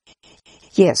explain.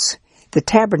 Yes, the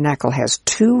tabernacle has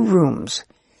 2 rooms.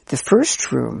 The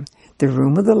first room, the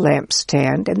room of the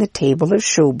lampstand and the table of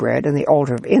showbread and the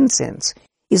altar of incense,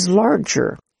 is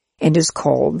larger and is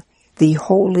called the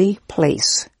holy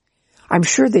place. I'm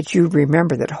sure that you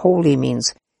remember that holy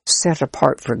means set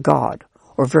apart for God,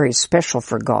 or very special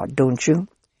for God, don't you?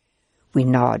 We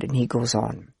nod, and he goes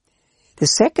on. The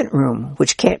second room,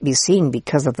 which can't be seen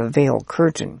because of the veil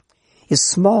curtain, is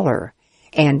smaller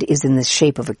and is in the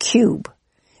shape of a cube.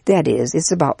 That is,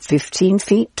 it's about 15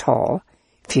 feet tall,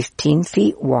 15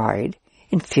 feet wide,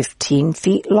 and 15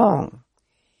 feet long.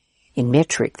 In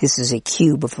metric, this is a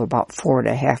cube of about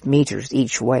 4.5 meters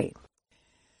each way.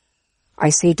 I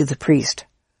say to the priest,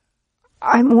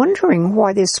 I'm wondering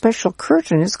why this special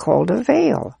curtain is called a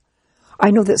veil. I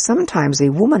know that sometimes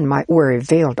a woman might wear a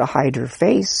veil to hide her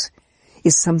face.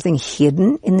 Is something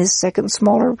hidden in this second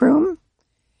smaller room?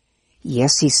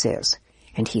 Yes, he says,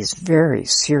 and he's very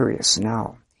serious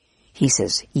now. He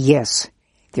says, yes,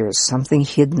 there is something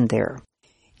hidden there,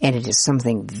 and it is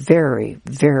something very,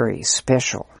 very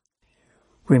special.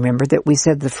 Remember that we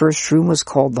said the first room was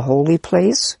called the holy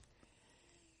place?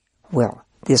 Well,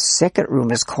 this second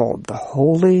room is called the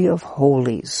Holy of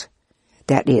Holies.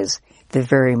 That is, the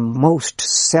very most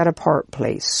set-apart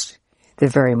place, the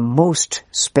very most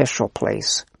special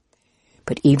place.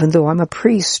 But even though I'm a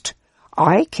priest,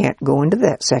 I can't go into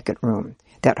that second room,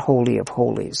 that Holy of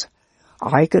Holies.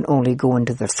 I can only go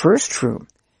into the first room,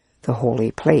 the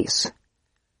holy place.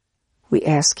 We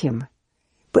ask him,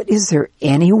 but is there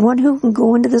anyone who can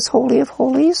go into this Holy of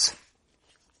Holies?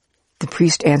 The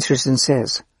priest answers and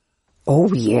says,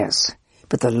 oh yes,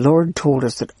 but the Lord told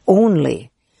us that only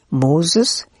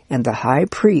Moses and the high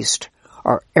priest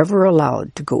are ever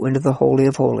allowed to go into the Holy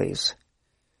of Holies.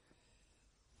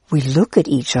 We look at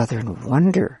each other and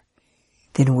wonder.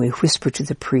 Then we whisper to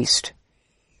the priest,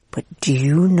 but do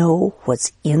you know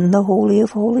what's in the Holy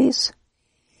of Holies?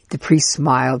 The priest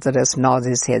smiles at us, nods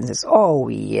his head, and says, oh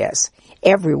yes,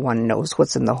 everyone knows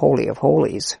what's in the Holy of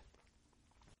Holies.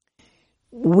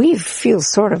 We feel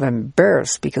sort of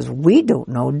embarrassed because we don't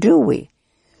know, do we?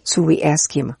 So we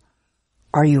ask him,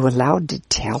 are you allowed to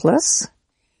tell us?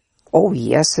 Oh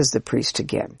yes, says the priest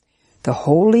again. The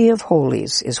Holy of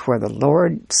Holies is where the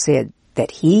Lord said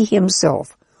that he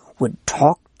himself would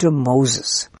talk to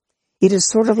Moses. It is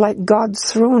sort of like God's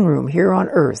throne room here on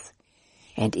earth.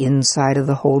 And inside of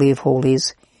the Holy of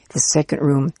Holies, the second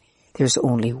room, there's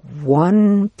only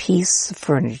one piece of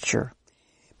furniture.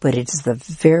 But it is the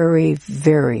very,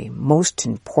 very most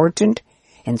important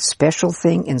and special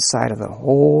thing inside of the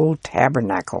whole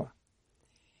tabernacle.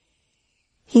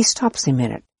 He stops a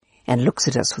minute and looks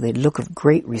at us with a look of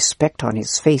great respect on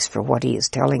his face for what he is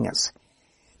telling us.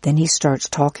 Then he starts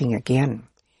talking again.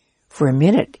 For a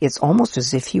minute, it's almost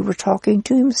as if he were talking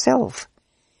to himself.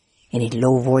 In a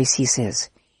low voice he says,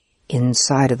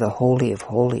 inside of the Holy of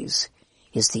Holies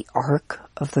is the Ark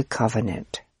of the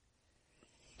Covenant.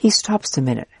 He stops a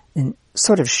minute and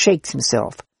sort of shakes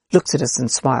himself, looks at us and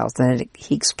smiles. Then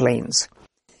he explains.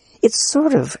 It's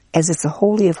sort of as if the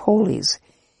Holy of Holies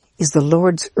is the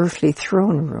Lord's earthly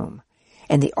throne room,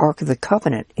 and the Ark of the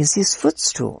Covenant is his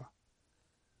footstool.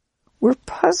 We're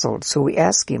puzzled, so we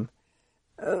ask him,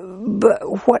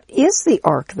 but what is the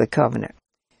Ark of the Covenant?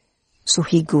 So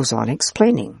he goes on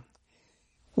explaining.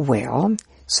 Well,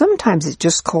 sometimes it's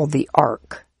just called the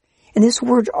Ark, and this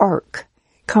word Ark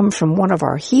comes from one of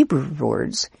our Hebrew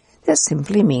words that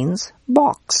simply means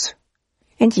box.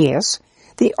 And yes,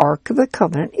 the Ark of the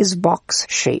Covenant is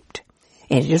box-shaped,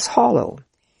 and it is hollow.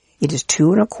 It is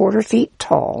 2.25 feet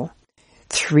tall,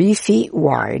 3 feet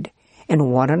wide, and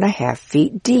 1.5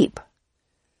 feet deep.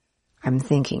 I'm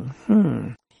thinking,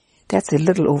 that's a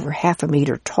little over 0.5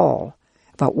 meter tall,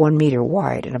 about 1 meter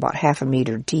wide, and about 0.5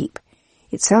 meter deep.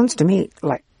 It sounds to me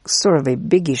like sort of a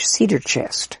biggish cedar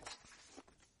chest.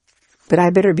 But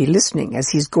I better be listening as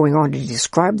he's going on to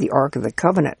describe the Ark of the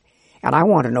Covenant, and I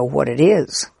want to know what it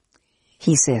is.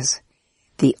 He says,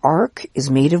 the Ark is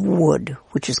made of wood,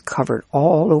 which is covered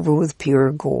all over with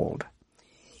pure gold.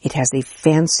 It has a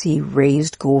fancy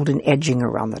raised golden edging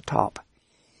around the top.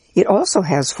 It also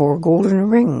has 4 golden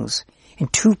rings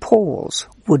and 2 poles,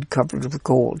 wood covered with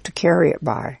gold, to carry it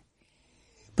by.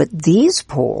 But these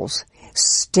poles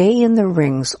stay in the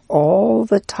rings all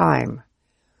the time.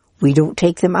 We don't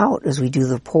take them out as we do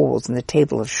the poles in the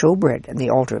table of showbread and the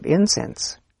altar of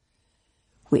incense.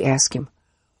 We ask him,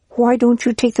 why don't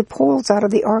you take the poles out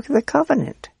of the Ark of the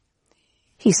Covenant?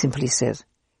 He simply says,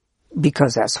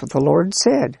 because that's what the Lord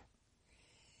said.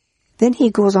 Then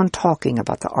he goes on talking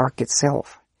about the Ark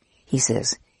itself. He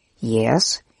says,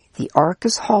 yes, the Ark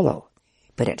is hollow,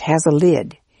 but it has a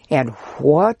lid. And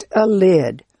what a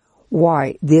lid!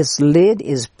 Why, this lid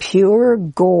is pure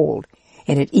gold,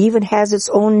 and it even has its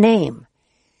own name.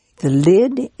 The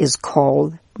lid is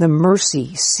called the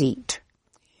mercy seat.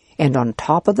 And on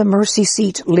top of the mercy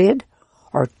seat lid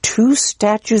are 2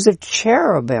 statues of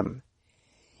cherubim.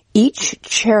 Each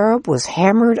cherub was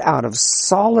hammered out of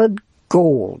solid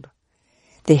gold.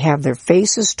 They have their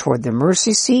faces toward the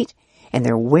mercy seat, and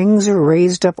their wings are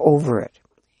raised up over it.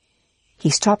 He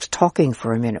stops talking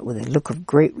for a minute with a look of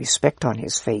great respect on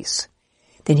his face.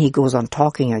 Then he goes on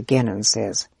talking again and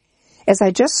says, As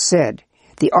I just said,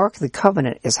 the Ark of the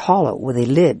Covenant is hollow with a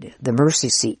lid, the mercy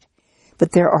seat.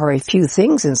 But there are a few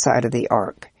things inside of the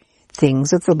Ark,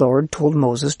 things that the Lord told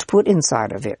Moses to put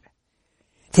inside of it.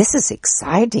 This is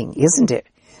exciting, isn't it?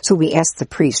 So we asked the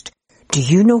priest, Do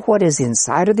you know what is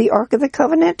inside of the Ark of the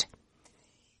Covenant?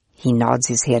 He nods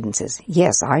his head and says,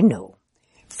 Yes, I know.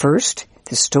 First,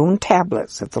 the stone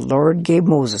tablets that the Lord gave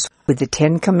Moses with the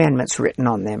 10 commandments written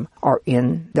on them are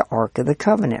in the Ark of the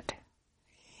Covenant.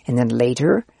 And then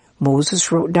later, Moses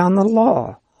wrote down the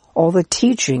law, all the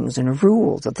teachings and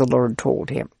rules that the Lord told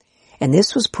him. And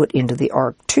this was put into the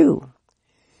Ark too.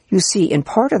 You see, in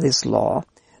part of this law,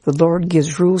 the Lord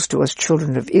gives rules to us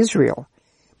children of Israel,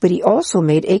 but he also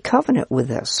made a covenant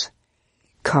with us.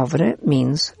 Covenant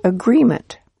means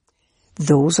agreement.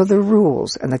 Those are the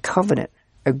rules and the covenant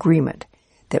agreement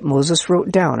that Moses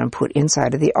wrote down and put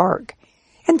inside of the ark.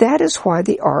 And that is why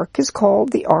the ark is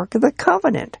called the Ark of the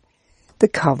Covenant. The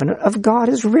covenant of God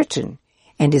is written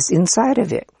and is inside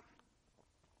of it.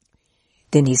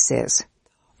 Then he says,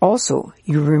 Also,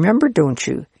 you remember, don't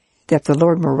you, that the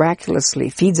Lord miraculously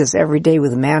feeds us every day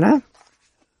with manna?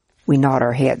 We nod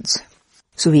our heads.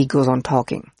 So he goes on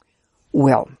talking.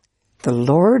 Well, the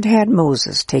Lord had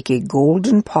Moses take a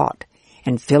golden pot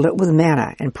and fill it with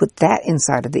manna and put that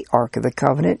inside of the Ark of the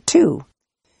Covenant too.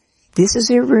 This is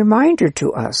a reminder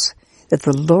to us that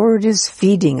the Lord is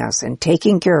feeding us and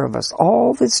taking care of us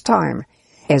all this time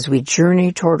as we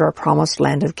journey toward our promised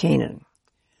land of Canaan.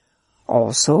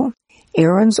 Also,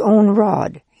 Aaron's own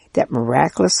rod that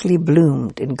miraculously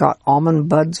bloomed and got almond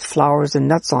buds, flowers, and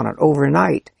nuts on it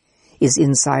overnight is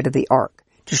inside of the ark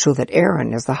to show that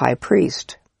Aaron is the high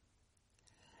priest.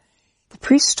 The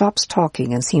priest stops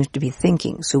talking and seems to be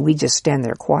thinking, so we just stand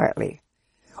there quietly.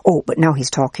 Oh, but now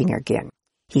he's talking again.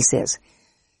 He says,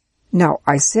 Now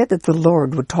I said that the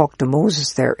Lord would talk to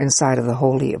Moses there inside of the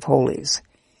Holy of Holies.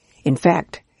 In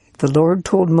fact, the Lord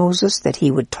told Moses that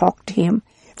he would talk to him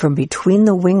from between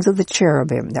the wings of the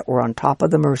cherubim that were on top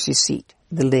of the mercy seat,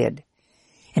 the lid.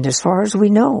 And as far as we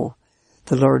know,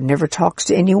 the Lord never talks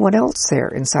to anyone else there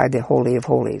inside the Holy of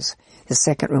Holies, the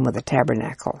second room of the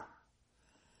tabernacle.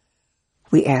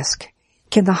 We ask,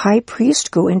 Can the high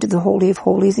priest go into the Holy of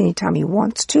Holies anytime he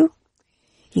wants to?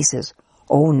 He says,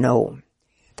 Oh no.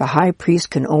 The high priest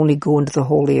can only go into the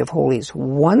Holy of Holies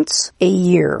once a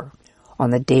year on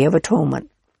the Day of Atonement.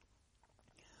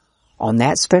 On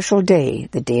that special day,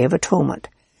 the Day of Atonement,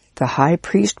 the high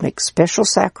priest makes special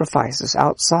sacrifices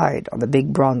outside on the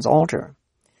big bronze altar.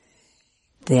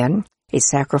 Then, a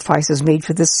sacrifice is made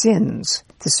for the sins,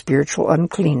 the spiritual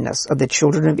uncleanness of the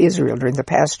children of Israel during the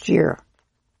past year.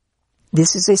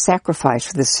 This is a sacrifice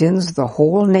for the sins of the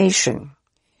whole nation.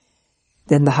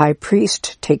 Then the high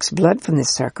priest takes blood from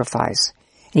this sacrifice,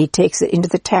 and he takes it into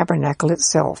the tabernacle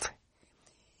itself.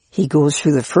 He goes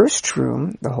through the first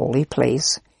room, the holy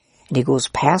place, and he goes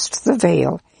past the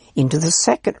veil into the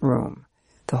second room,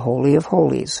 the Holy of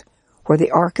Holies, where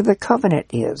the Ark of the Covenant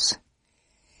is.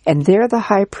 And there the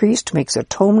high priest makes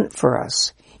atonement for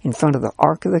us in front of the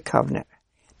Ark of the Covenant,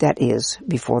 that is,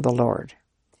 before the Lord.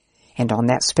 And on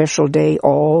that special day,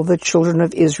 all the children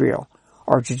of Israel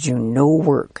are to do no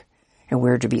work, and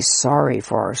we're to be sorry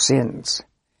for our sins.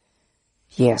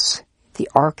 Yes, the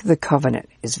Ark of the Covenant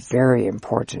is very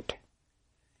important.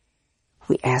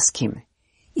 We ask him,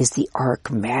 Is the Ark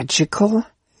magical?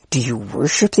 Do you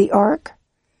worship the Ark?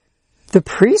 The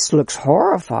priest looks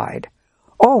horrified.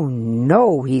 Oh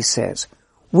no, he says,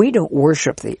 we don't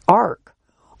worship the Ark.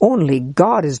 Only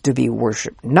God is to be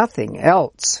worshipped, nothing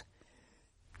else.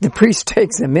 The priest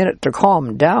takes a minute to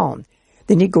calm down.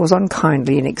 Then he goes on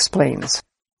kindly and explains.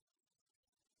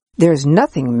 There's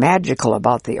nothing magical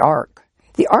about the Ark.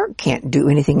 The Ark can't do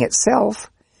anything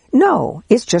itself. No,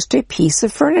 it's just a piece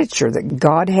of furniture that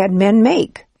God had men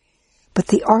make. But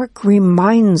the Ark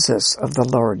reminds us of the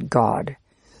Lord God.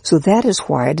 So that is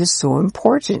why it is so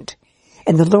important.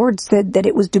 And the Lord said that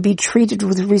it was to be treated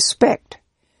with respect.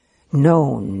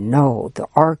 No, the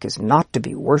Ark is not to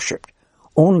be worshipped.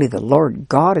 Only the Lord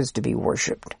God is to be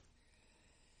worshipped.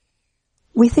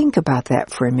 We think about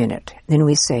that for a minute. Then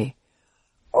we say,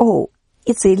 Oh,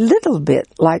 it's a little bit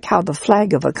like how the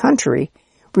flag of a country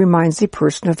reminds a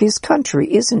person of his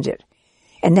country, isn't it?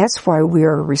 And that's why we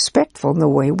are respectful in the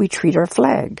way we treat our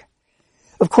flag.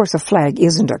 Of course, a flag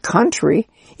isn't a country.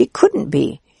 It couldn't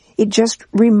be. It just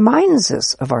reminds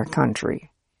us of our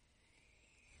country.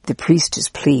 The priest is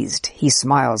pleased. He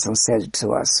smiles and says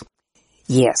to us,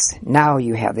 "Yes, now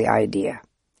you have the idea."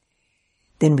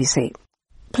 Then we say,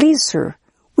 "Please, sir,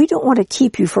 we don't want to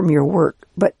keep you from your work,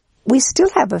 but we still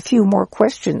have a few more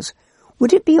questions.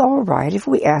 Would it be all right if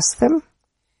we ask them?"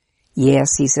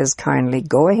 "Yes," he says kindly,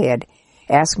 "go ahead.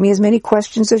 Ask me as many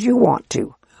questions as you want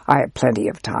to. I have plenty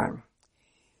of time."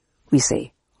 We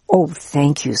say, "Oh,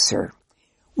 thank you, sir.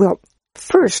 Well,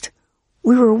 first,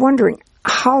 we were wondering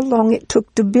how long it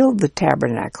took to build the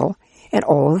tabernacle and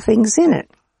all the things in it."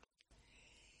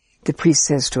 The priest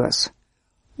says to us,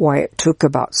 "Why, it took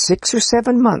about 6 or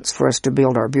 7 months for us to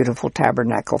build our beautiful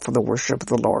tabernacle for the worship of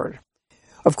the Lord.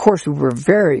 Of course, we were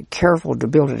very careful to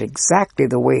build it exactly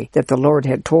the way that the Lord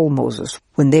had told Moses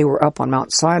when they were up on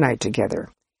Mount Sinai together.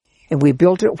 And we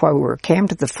built it while we were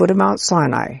camped at the foot of Mount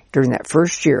Sinai during that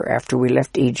first year after we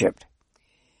left Egypt."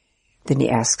 Then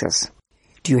he asks us,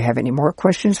 "Do you have any more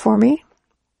questions for me?"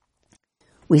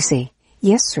 We say,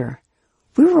 "Yes, sir.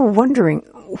 We were wondering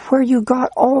where you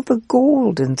got all the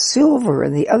gold and silver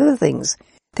and the other things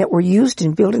that were used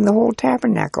in building the whole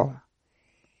tabernacle."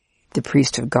 The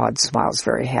priest of God smiles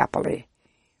very happily.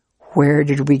 "Where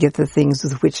did we get the things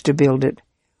with which to build it?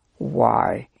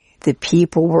 Why, the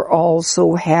people were all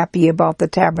so happy about the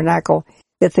tabernacle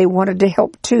that they wanted to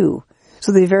help too,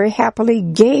 so they very happily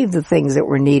gave the things that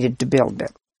were needed to build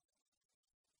it."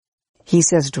 He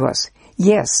says to us,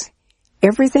 "Yes,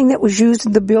 everything that was used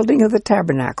in the building of the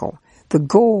tabernacle, the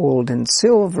gold and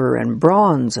silver and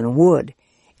bronze and wood,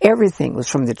 everything was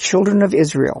from the children of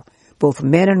Israel, both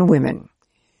men and women.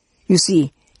 You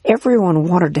see, everyone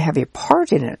wanted to have a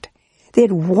part in it. They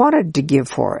had wanted to give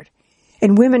for it.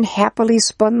 And women happily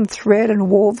spun thread and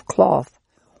wove cloth,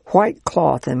 white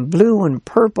cloth and blue and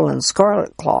purple and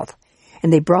scarlet cloth,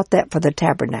 and they brought that for the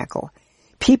tabernacle.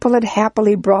 People had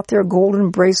happily brought their golden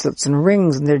bracelets and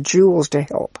rings and their jewels to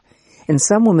help, and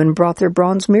some women brought their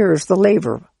bronze mirrors for the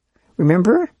laver.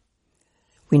 Remember?"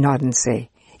 We nod and say,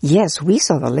 "Yes, we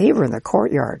saw the laver in the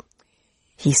courtyard."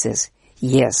 He says,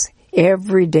 "Yes,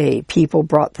 every day people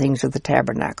brought things to the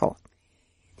tabernacle."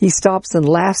 He stops and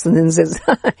laughs and then says,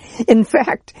 "In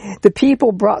fact, the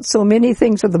people brought so many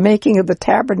things for the making of the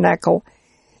tabernacle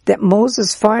that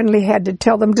Moses finally had to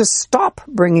tell them to stop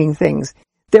bringing things.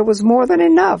 There was more than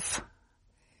enough."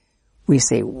 We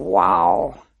say,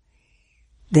 "Wow."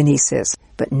 Then he says,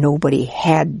 "But nobody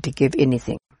had to give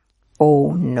anything.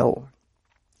 Oh, no.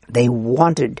 They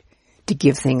wanted to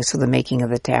give things for the making of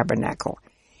the tabernacle,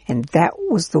 and that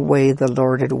was the way the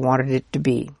Lord had wanted it to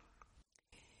be."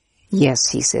 "Yes,"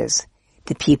 he says,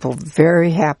 "the people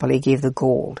very happily gave the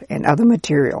gold and other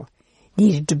material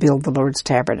needed to build the Lord's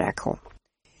tabernacle.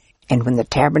 And when the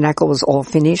tabernacle was all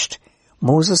finished,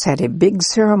 Moses had a big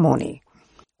ceremony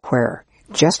where,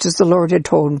 just as the Lord had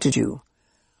told him to do,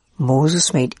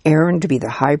 Moses made Aaron to be the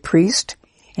high priest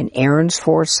and Aaron's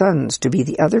 4 sons to be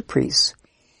the other priests.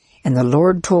 And the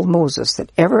Lord told Moses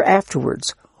that ever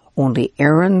afterwards only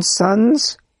Aaron's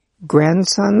sons,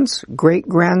 grandsons,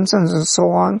 great-grandsons, and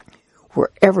so on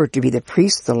were ever to be the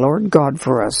priests of the Lord God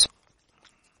for us."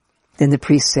 Then the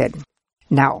priest said,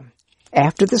 "Now,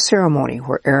 after the ceremony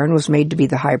where Aaron was made to be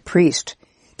the high priest,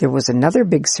 there was another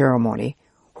big ceremony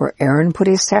where Aaron put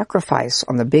a sacrifice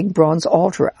on the big bronze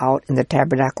altar out in the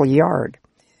tabernacle yard.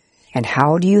 And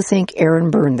how do you think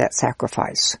Aaron burned that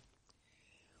sacrifice?"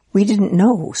 We didn't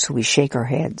know, so we shake our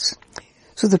heads.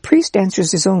 So the priest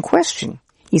answers his own question.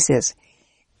 He says,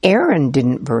 "Aaron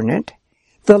didn't burn it.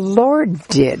 The Lord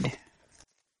did."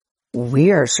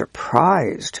 We are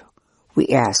surprised. We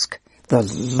ask, "The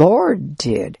Lord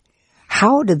did?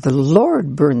 How did the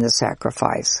Lord burn the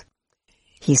sacrifice?"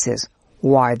 He says,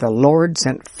 "Why, the Lord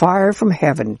sent fire from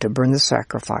heaven to burn the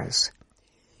sacrifice."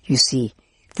 You see,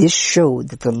 this showed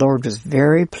that the Lord was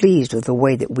very pleased with the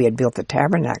way that we had built the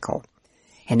tabernacle.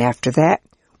 And after that,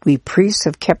 we priests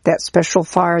have kept that special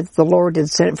fire that the Lord had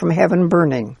sent from heaven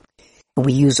burning. And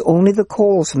we use only the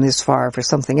coals from this fire for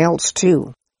something else,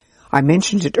 too. I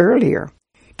mentioned it earlier.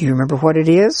 Do you remember what it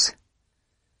is?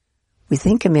 We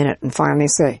think a minute and finally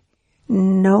say,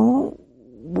 "No,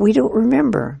 we don't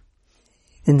remember."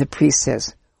 Then the priest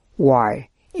says, "Why,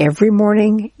 every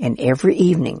morning and every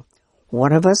evening,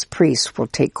 one of us priests will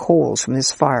take coals from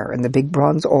this fire in the big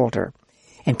bronze altar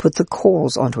and put the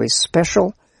coals onto a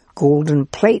special golden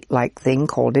plate-like thing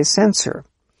called a censer.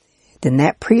 Then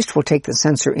that priest will take the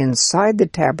censer inside the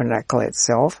tabernacle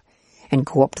itself and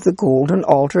go up to the golden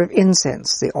altar of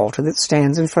incense, the altar that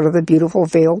stands in front of the beautiful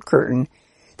veiled curtain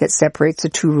that separates the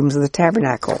two rooms of the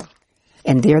tabernacle.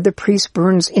 And there the priest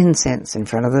burns incense in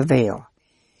front of the veil.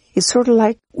 It's sort of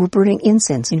like we're burning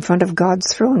incense in front of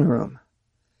God's throne room.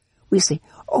 We say,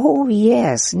 "Oh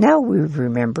yes, now we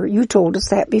remember. You told us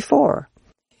that before."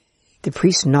 The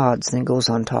priest nods and then goes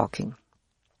on talking.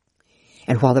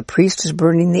 And while the priest is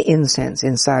burning the incense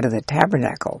inside of the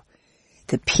tabernacle,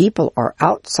 the people are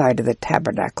outside of the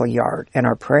tabernacle yard and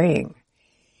are praying.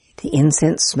 The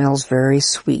incense smells very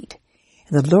sweet.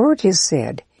 And the Lord has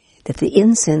said that the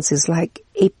incense is like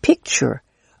a picture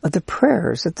of the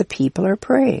prayers that the people are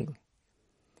praying.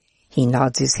 He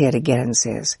nods his head again and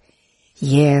says,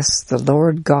 "Yes, the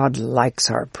Lord God likes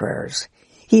our prayers.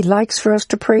 He likes for us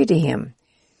to pray to Him.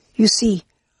 You see,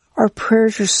 our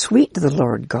prayers are sweet to the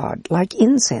Lord God, like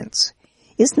incense.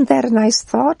 Isn't that a nice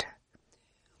thought?"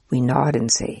 We nod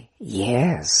and say,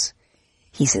 "Yes."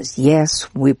 He says, "Yes,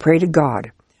 when we pray to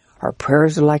God, our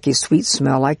prayers are like a sweet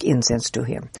smell like incense to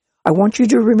Him. I want you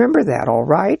to remember that, all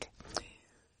right?"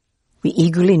 We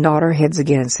eagerly nod our heads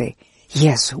again and say,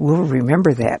 "Yes, we'll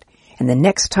remember that. And the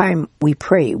next time we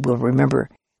pray, we'll remember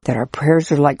that our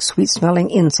prayers are like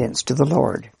sweet-smelling incense to the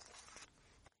Lord."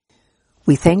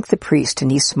 We thank the priest,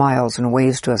 and he smiles and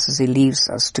waves to us as he leaves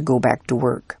us to go back to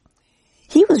work.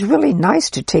 He was really nice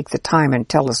to take the time and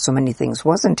tell us so many things,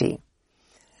 wasn't he?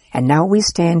 And now we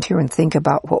stand here and think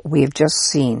about what we have just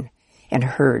seen and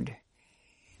heard.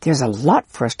 There's a lot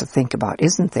for us to think about,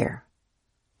 isn't there?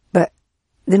 But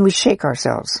then we shake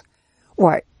ourselves.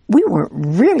 Why, we weren't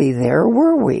really there,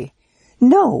 were we?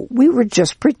 No, we were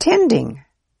just pretending.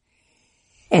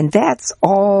 And that's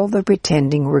all the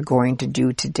pretending we're going to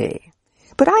do today.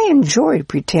 But I enjoyed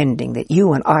pretending that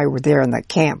you and I were there in the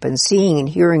camp and seeing and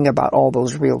hearing about all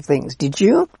those real things. Did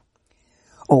you?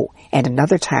 Oh, and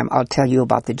another time I'll tell you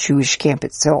about the Jewish camp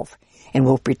itself, and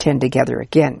we'll pretend together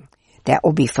again. That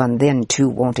will be fun then too,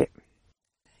 won't it?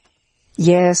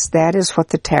 Yes, that is what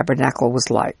the tabernacle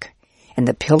was like. And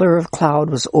the pillar of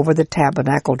cloud was over the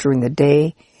tabernacle during the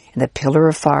day, and the pillar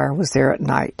of fire was there at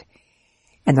night.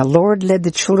 And the Lord led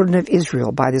the children of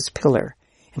Israel by this pillar,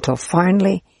 until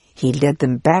finally He led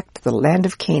them back to the land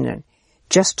of Canaan,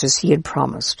 just as He had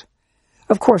promised.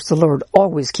 Of course, the Lord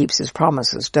always keeps His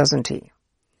promises, doesn't He?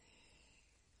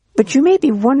 But you may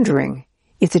be wondering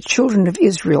if the children of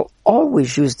Israel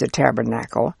always used the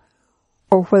tabernacle,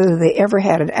 or whether they ever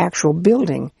had an actual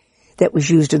building that was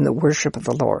used in the worship of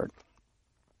the Lord.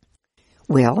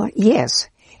 Well, yes,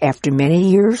 after many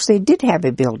years they did have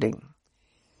a building.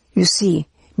 You see,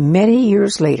 many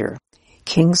years later,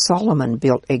 King Solomon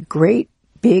built a great,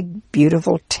 big,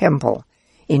 beautiful temple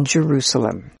in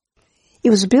Jerusalem.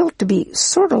 It was built to be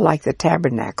sort of like the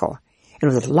tabernacle,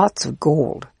 and with lots of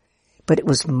gold, but it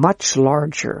was much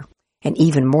larger and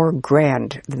even more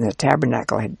grand than the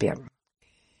tabernacle had been.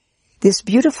 This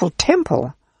beautiful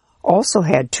temple also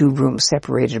had 2 rooms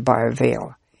separated by a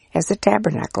veil, as the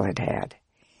tabernacle had had.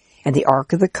 And the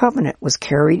Ark of the Covenant was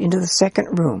carried into the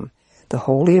second room, the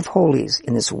Holy of Holies,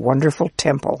 in this wonderful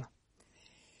temple.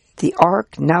 The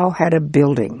Ark now had a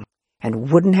building,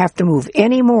 and wouldn't have to move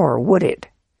any more, would it?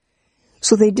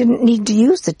 So they didn't need to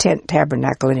use the tent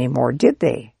tabernacle anymore, did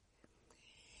they?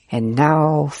 And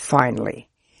now, finally,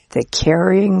 the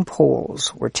carrying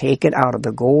poles were taken out of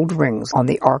the gold rings on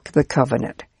the Ark of the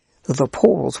Covenant, though the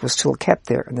poles were still kept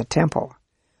there in the temple.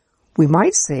 We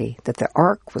might say that the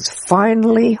Ark was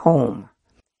finally home.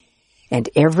 And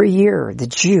every year the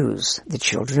Jews, the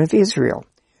children of Israel,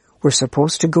 were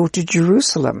supposed to go to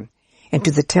Jerusalem and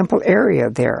to the temple area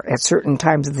there at certain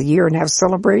times of the year and have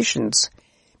celebrations,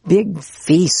 big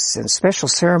feasts and special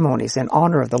ceremonies in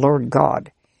honor of the Lord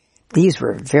God. These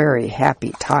were very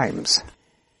happy times.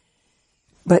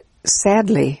 But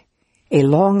sadly, a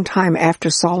long time after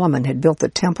Solomon had built the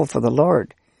temple for the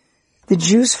Lord, the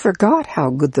Jews forgot how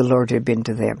good the Lord had been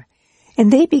to them,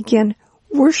 and they began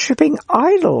worshiping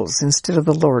idols instead of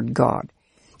the Lord God.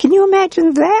 Can you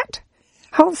imagine that?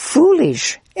 How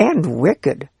foolish and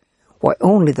wicked. Why,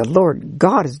 only the Lord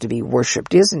God is to be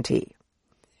worshipped, isn't He?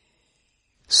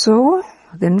 So,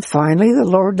 then finally the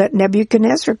Lord let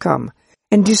Nebuchadnezzar come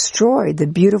and destroy the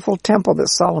beautiful temple that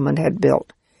Solomon had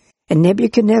built. And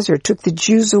Nebuchadnezzar took the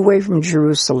Jews away from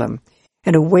Jerusalem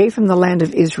and away from the land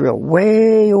of Israel,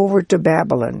 way over to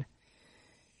Babylon.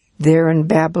 There in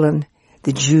Babylon,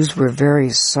 the Jews were very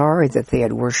sorry that they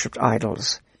had worshipped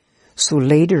idols. So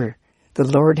later, the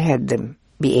Lord had them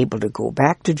be able to go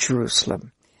back to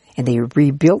Jerusalem, and they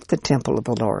rebuilt the temple of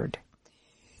the Lord.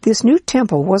 This new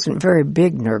temple wasn't very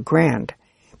big nor grand,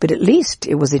 but at least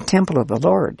it was a temple of the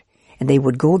Lord, and they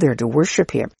would go there to worship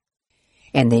Him.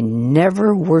 And they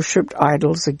never worshipped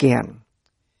idols again.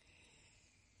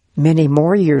 Many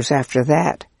more years after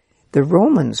that, the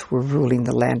Romans were ruling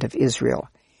the land of Israel,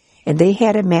 and they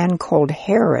had a man called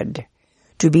Herod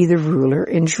to be the ruler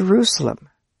in Jerusalem.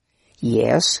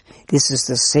 Yes, this is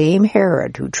the same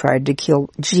Herod who tried to kill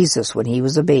Jesus when he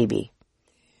was a baby.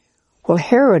 Well,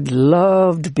 Herod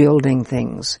loved building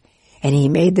things, and he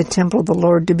made the temple of the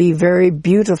Lord to be very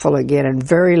beautiful again and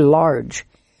very large.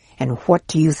 And what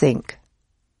do you think?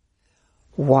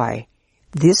 Why,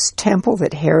 this temple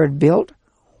that Herod built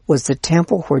was the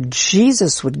temple where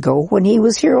Jesus would go when he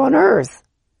was here on earth.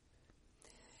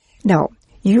 Now,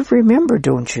 you remember,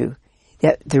 don't you,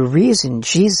 that the reason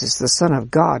Jesus, the Son of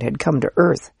God, had come to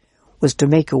earth was to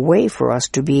make a way for us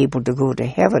to be able to go to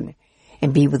heaven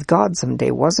and be with God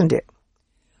someday, wasn't it?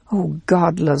 Oh,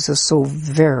 God loves us so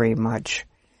very much.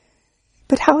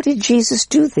 But how did Jesus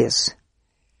do this?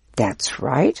 That's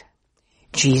right.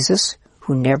 Jesus,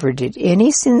 who never did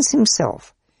any sins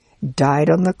himself, died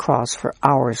on the cross for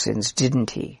our sins,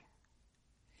 didn't he?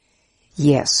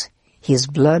 Yes, his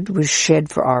blood was shed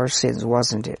for our sins,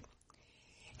 wasn't it?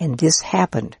 And this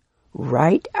happened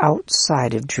right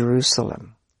outside of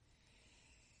Jerusalem.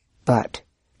 But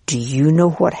do you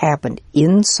know what happened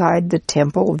inside the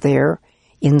temple there,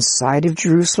 inside of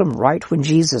Jerusalem, right when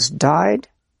Jesus died?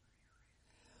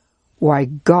 Why,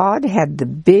 God had the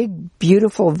big,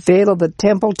 beautiful veil of the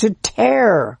temple to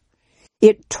tear.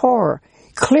 It tore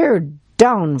clear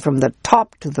down from the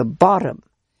top to the bottom.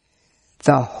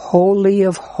 The Holy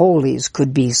of Holies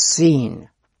could be seen.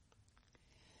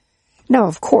 Now,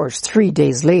 of course, 3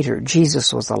 days later,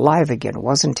 Jesus was alive again,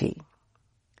 wasn't he?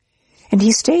 And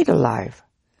he stayed alive.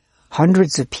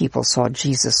 Hundreds of people saw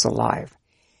Jesus alive.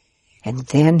 And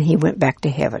then he went back to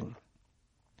heaven.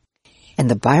 And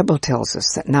the Bible tells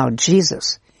us that now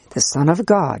Jesus, the Son of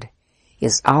God,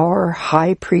 is our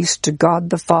high priest to God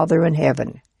the Father in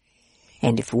heaven.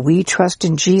 And if we trust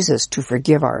in Jesus to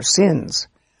forgive our sins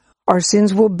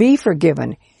will be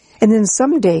forgiven. And then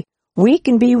someday we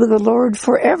can be with the Lord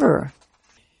forever.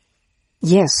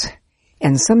 Yes,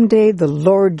 and someday the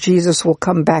Lord Jesus will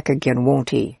come back again, won't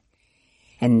he?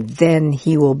 And then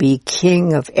he will be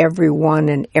king of everyone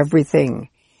and everything.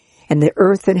 And the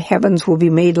earth and heavens will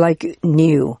be made like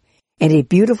new. And a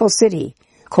beautiful city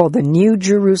called the New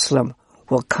Jerusalem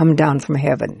will come down from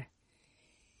heaven.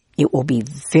 It will be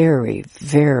very,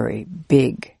 very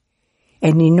big.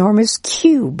 An enormous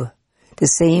cube, the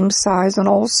same size on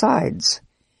all sides,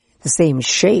 the same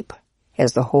shape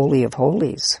as the Holy of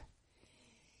Holies.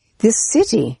 This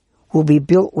city will be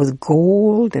built with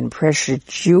gold and precious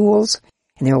jewels,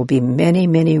 and there will be many,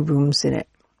 many rooms in it.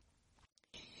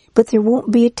 But there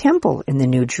won't be a temple in the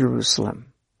New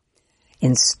Jerusalem.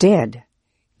 Instead,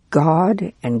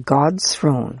 God and God's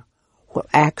throne will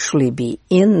actually be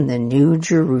in the New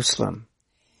Jerusalem.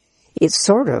 It's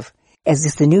sort of as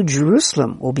if the New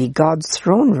Jerusalem will be God's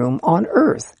throne room on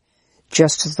earth,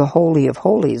 just as the Holy of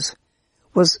Holies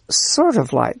was sort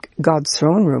of like God's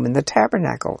throne room in the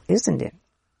Tabernacle, isn't it?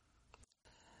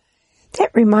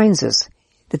 That reminds us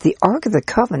that the Ark of the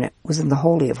Covenant was in the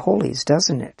Holy of Holies,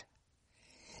 doesn't it?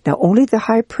 Now, only the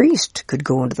high priest could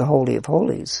go into the Holy of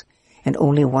Holies, and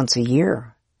only once a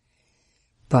year.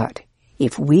 But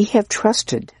if we have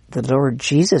trusted the Lord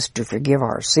Jesus to forgive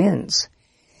our sins,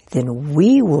 then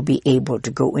we will be able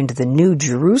to go into the New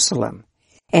Jerusalem,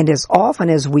 and as often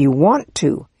as we want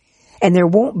to, and there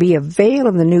won't be a veil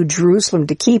in the New Jerusalem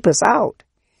to keep us out.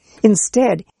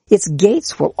 Instead, its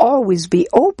gates will always be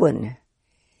open.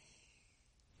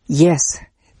 Yes,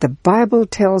 the Bible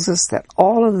tells us that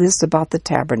all of this about the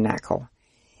tabernacle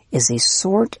is a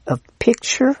sort of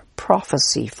picture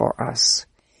prophecy for us,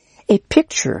 a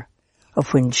picture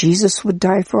of when Jesus would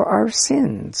die for our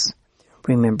sins.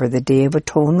 Remember the Day of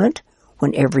Atonement,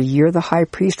 when every year the high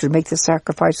priest would make the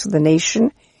sacrifice of the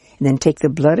nation, and then take the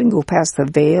blood and go past the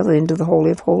veil into the Holy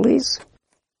of Holies?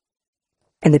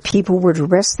 And the people were to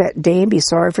rest that day and be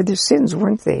sorry for their sins,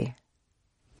 weren't they?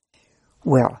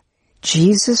 Well,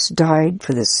 Jesus died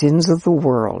for the sins of the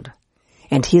world,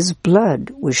 and his blood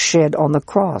was shed on the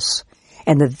cross,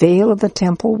 and the veil of the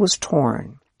temple was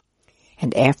torn.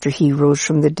 And after he rose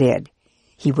from the dead,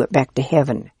 he went back to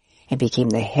heaven and became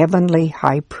the heavenly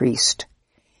high priest.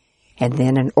 And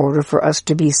then in order for us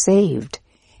to be saved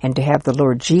and to have the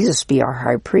Lord Jesus be our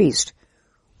high priest,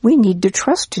 we need to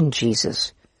trust in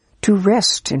Jesus, to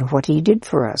rest in what he did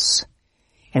for us.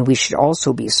 And we should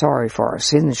also be sorry for our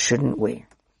sins, shouldn't we?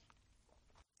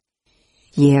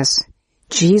 Yes,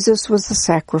 Jesus was the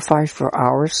sacrifice for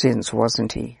our sins,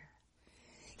 wasn't he?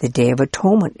 The Day of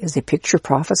Atonement is a picture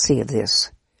prophecy of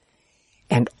this.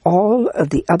 And all of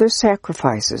the other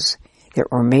sacrifices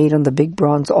that were made on the big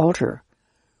bronze altar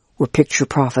were picture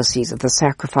prophecies of the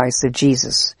sacrifice of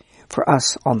Jesus for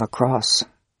us on the cross.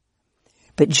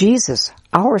 But Jesus,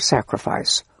 our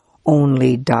sacrifice,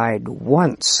 only died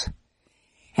once.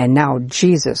 And now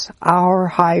Jesus, our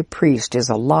high priest, is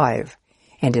alive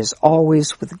and is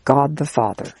always with God the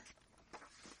Father.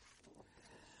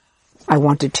 I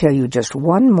want to tell you just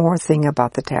one more thing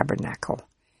about the tabernacle.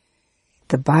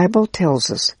 The Bible tells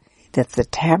us that the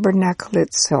tabernacle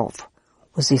itself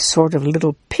was a sort of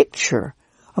little picture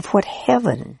of what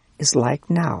heaven is like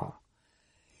now.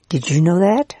 Did you know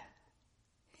that?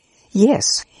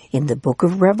 Yes, in the book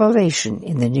of Revelation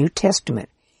in the New Testament,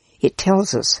 it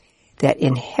tells us that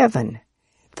in heaven,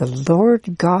 the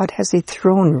Lord God has a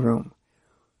throne room.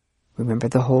 Remember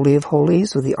the Holy of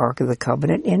Holies with the Ark of the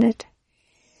Covenant in it?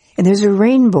 And there's a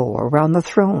rainbow around the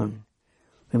throne.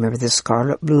 Remember the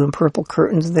scarlet, blue, and purple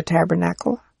curtains of the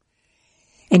tabernacle?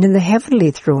 And in the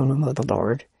heavenly throne room of the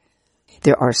Lord,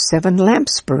 there are 7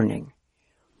 lamps burning.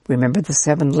 Remember the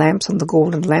 7 lamps on the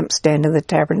golden lampstand in the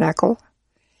tabernacle?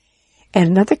 And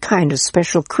another kind of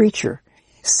special creature,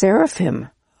 seraphim,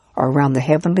 are around the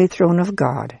heavenly throne of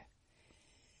God.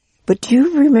 But do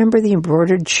you remember the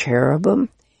embroidered cherubim,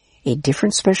 a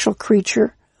different special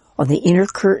creature, on the inner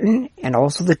curtain, and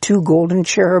also the 2 golden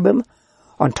cherubim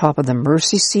on top of the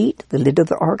mercy seat, the lid of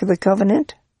the Ark of the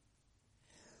Covenant?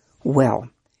 Well,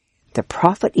 the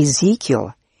prophet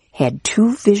Ezekiel had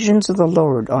 2 visions of the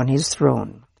Lord on his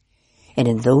throne. And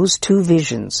in those 2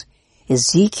 visions,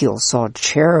 Ezekiel saw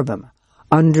cherubim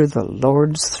under the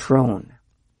Lord's throne.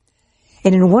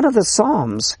 And in one of the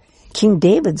Psalms, King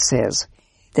David says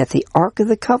that the Ark of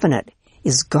the Covenant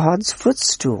is God's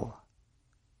footstool.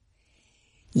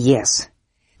 Yes,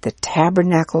 the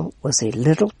tabernacle was a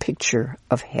little picture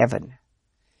of heaven.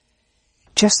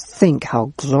 Just think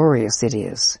how glorious it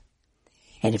is.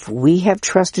 And if we have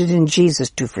trusted in Jesus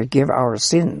to forgive our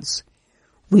sins,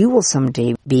 we will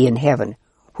someday be in heaven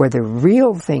where the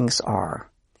real things are,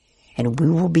 and we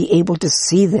will be able to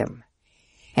see them.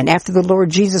 And after the Lord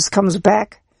Jesus comes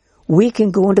back, we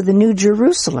can go into the New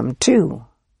Jerusalem too.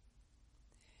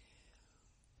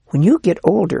 When you get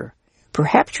older,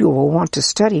 perhaps you will want to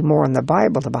study more in the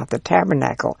Bible about the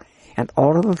tabernacle and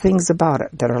all of the things about it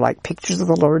that are like pictures of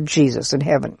the Lord Jesus in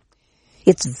heaven.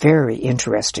 It's very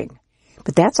interesting.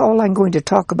 But that's all I'm going to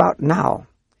talk about now.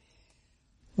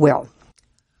 Well,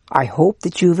 I hope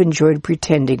that you've enjoyed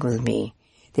pretending with me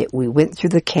that we went through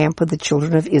the camp of the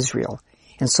children of Israel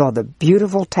and saw the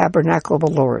beautiful tabernacle of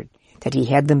the Lord that he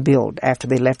had them build after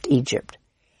they left Egypt.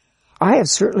 I have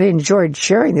certainly enjoyed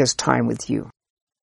sharing this time with you.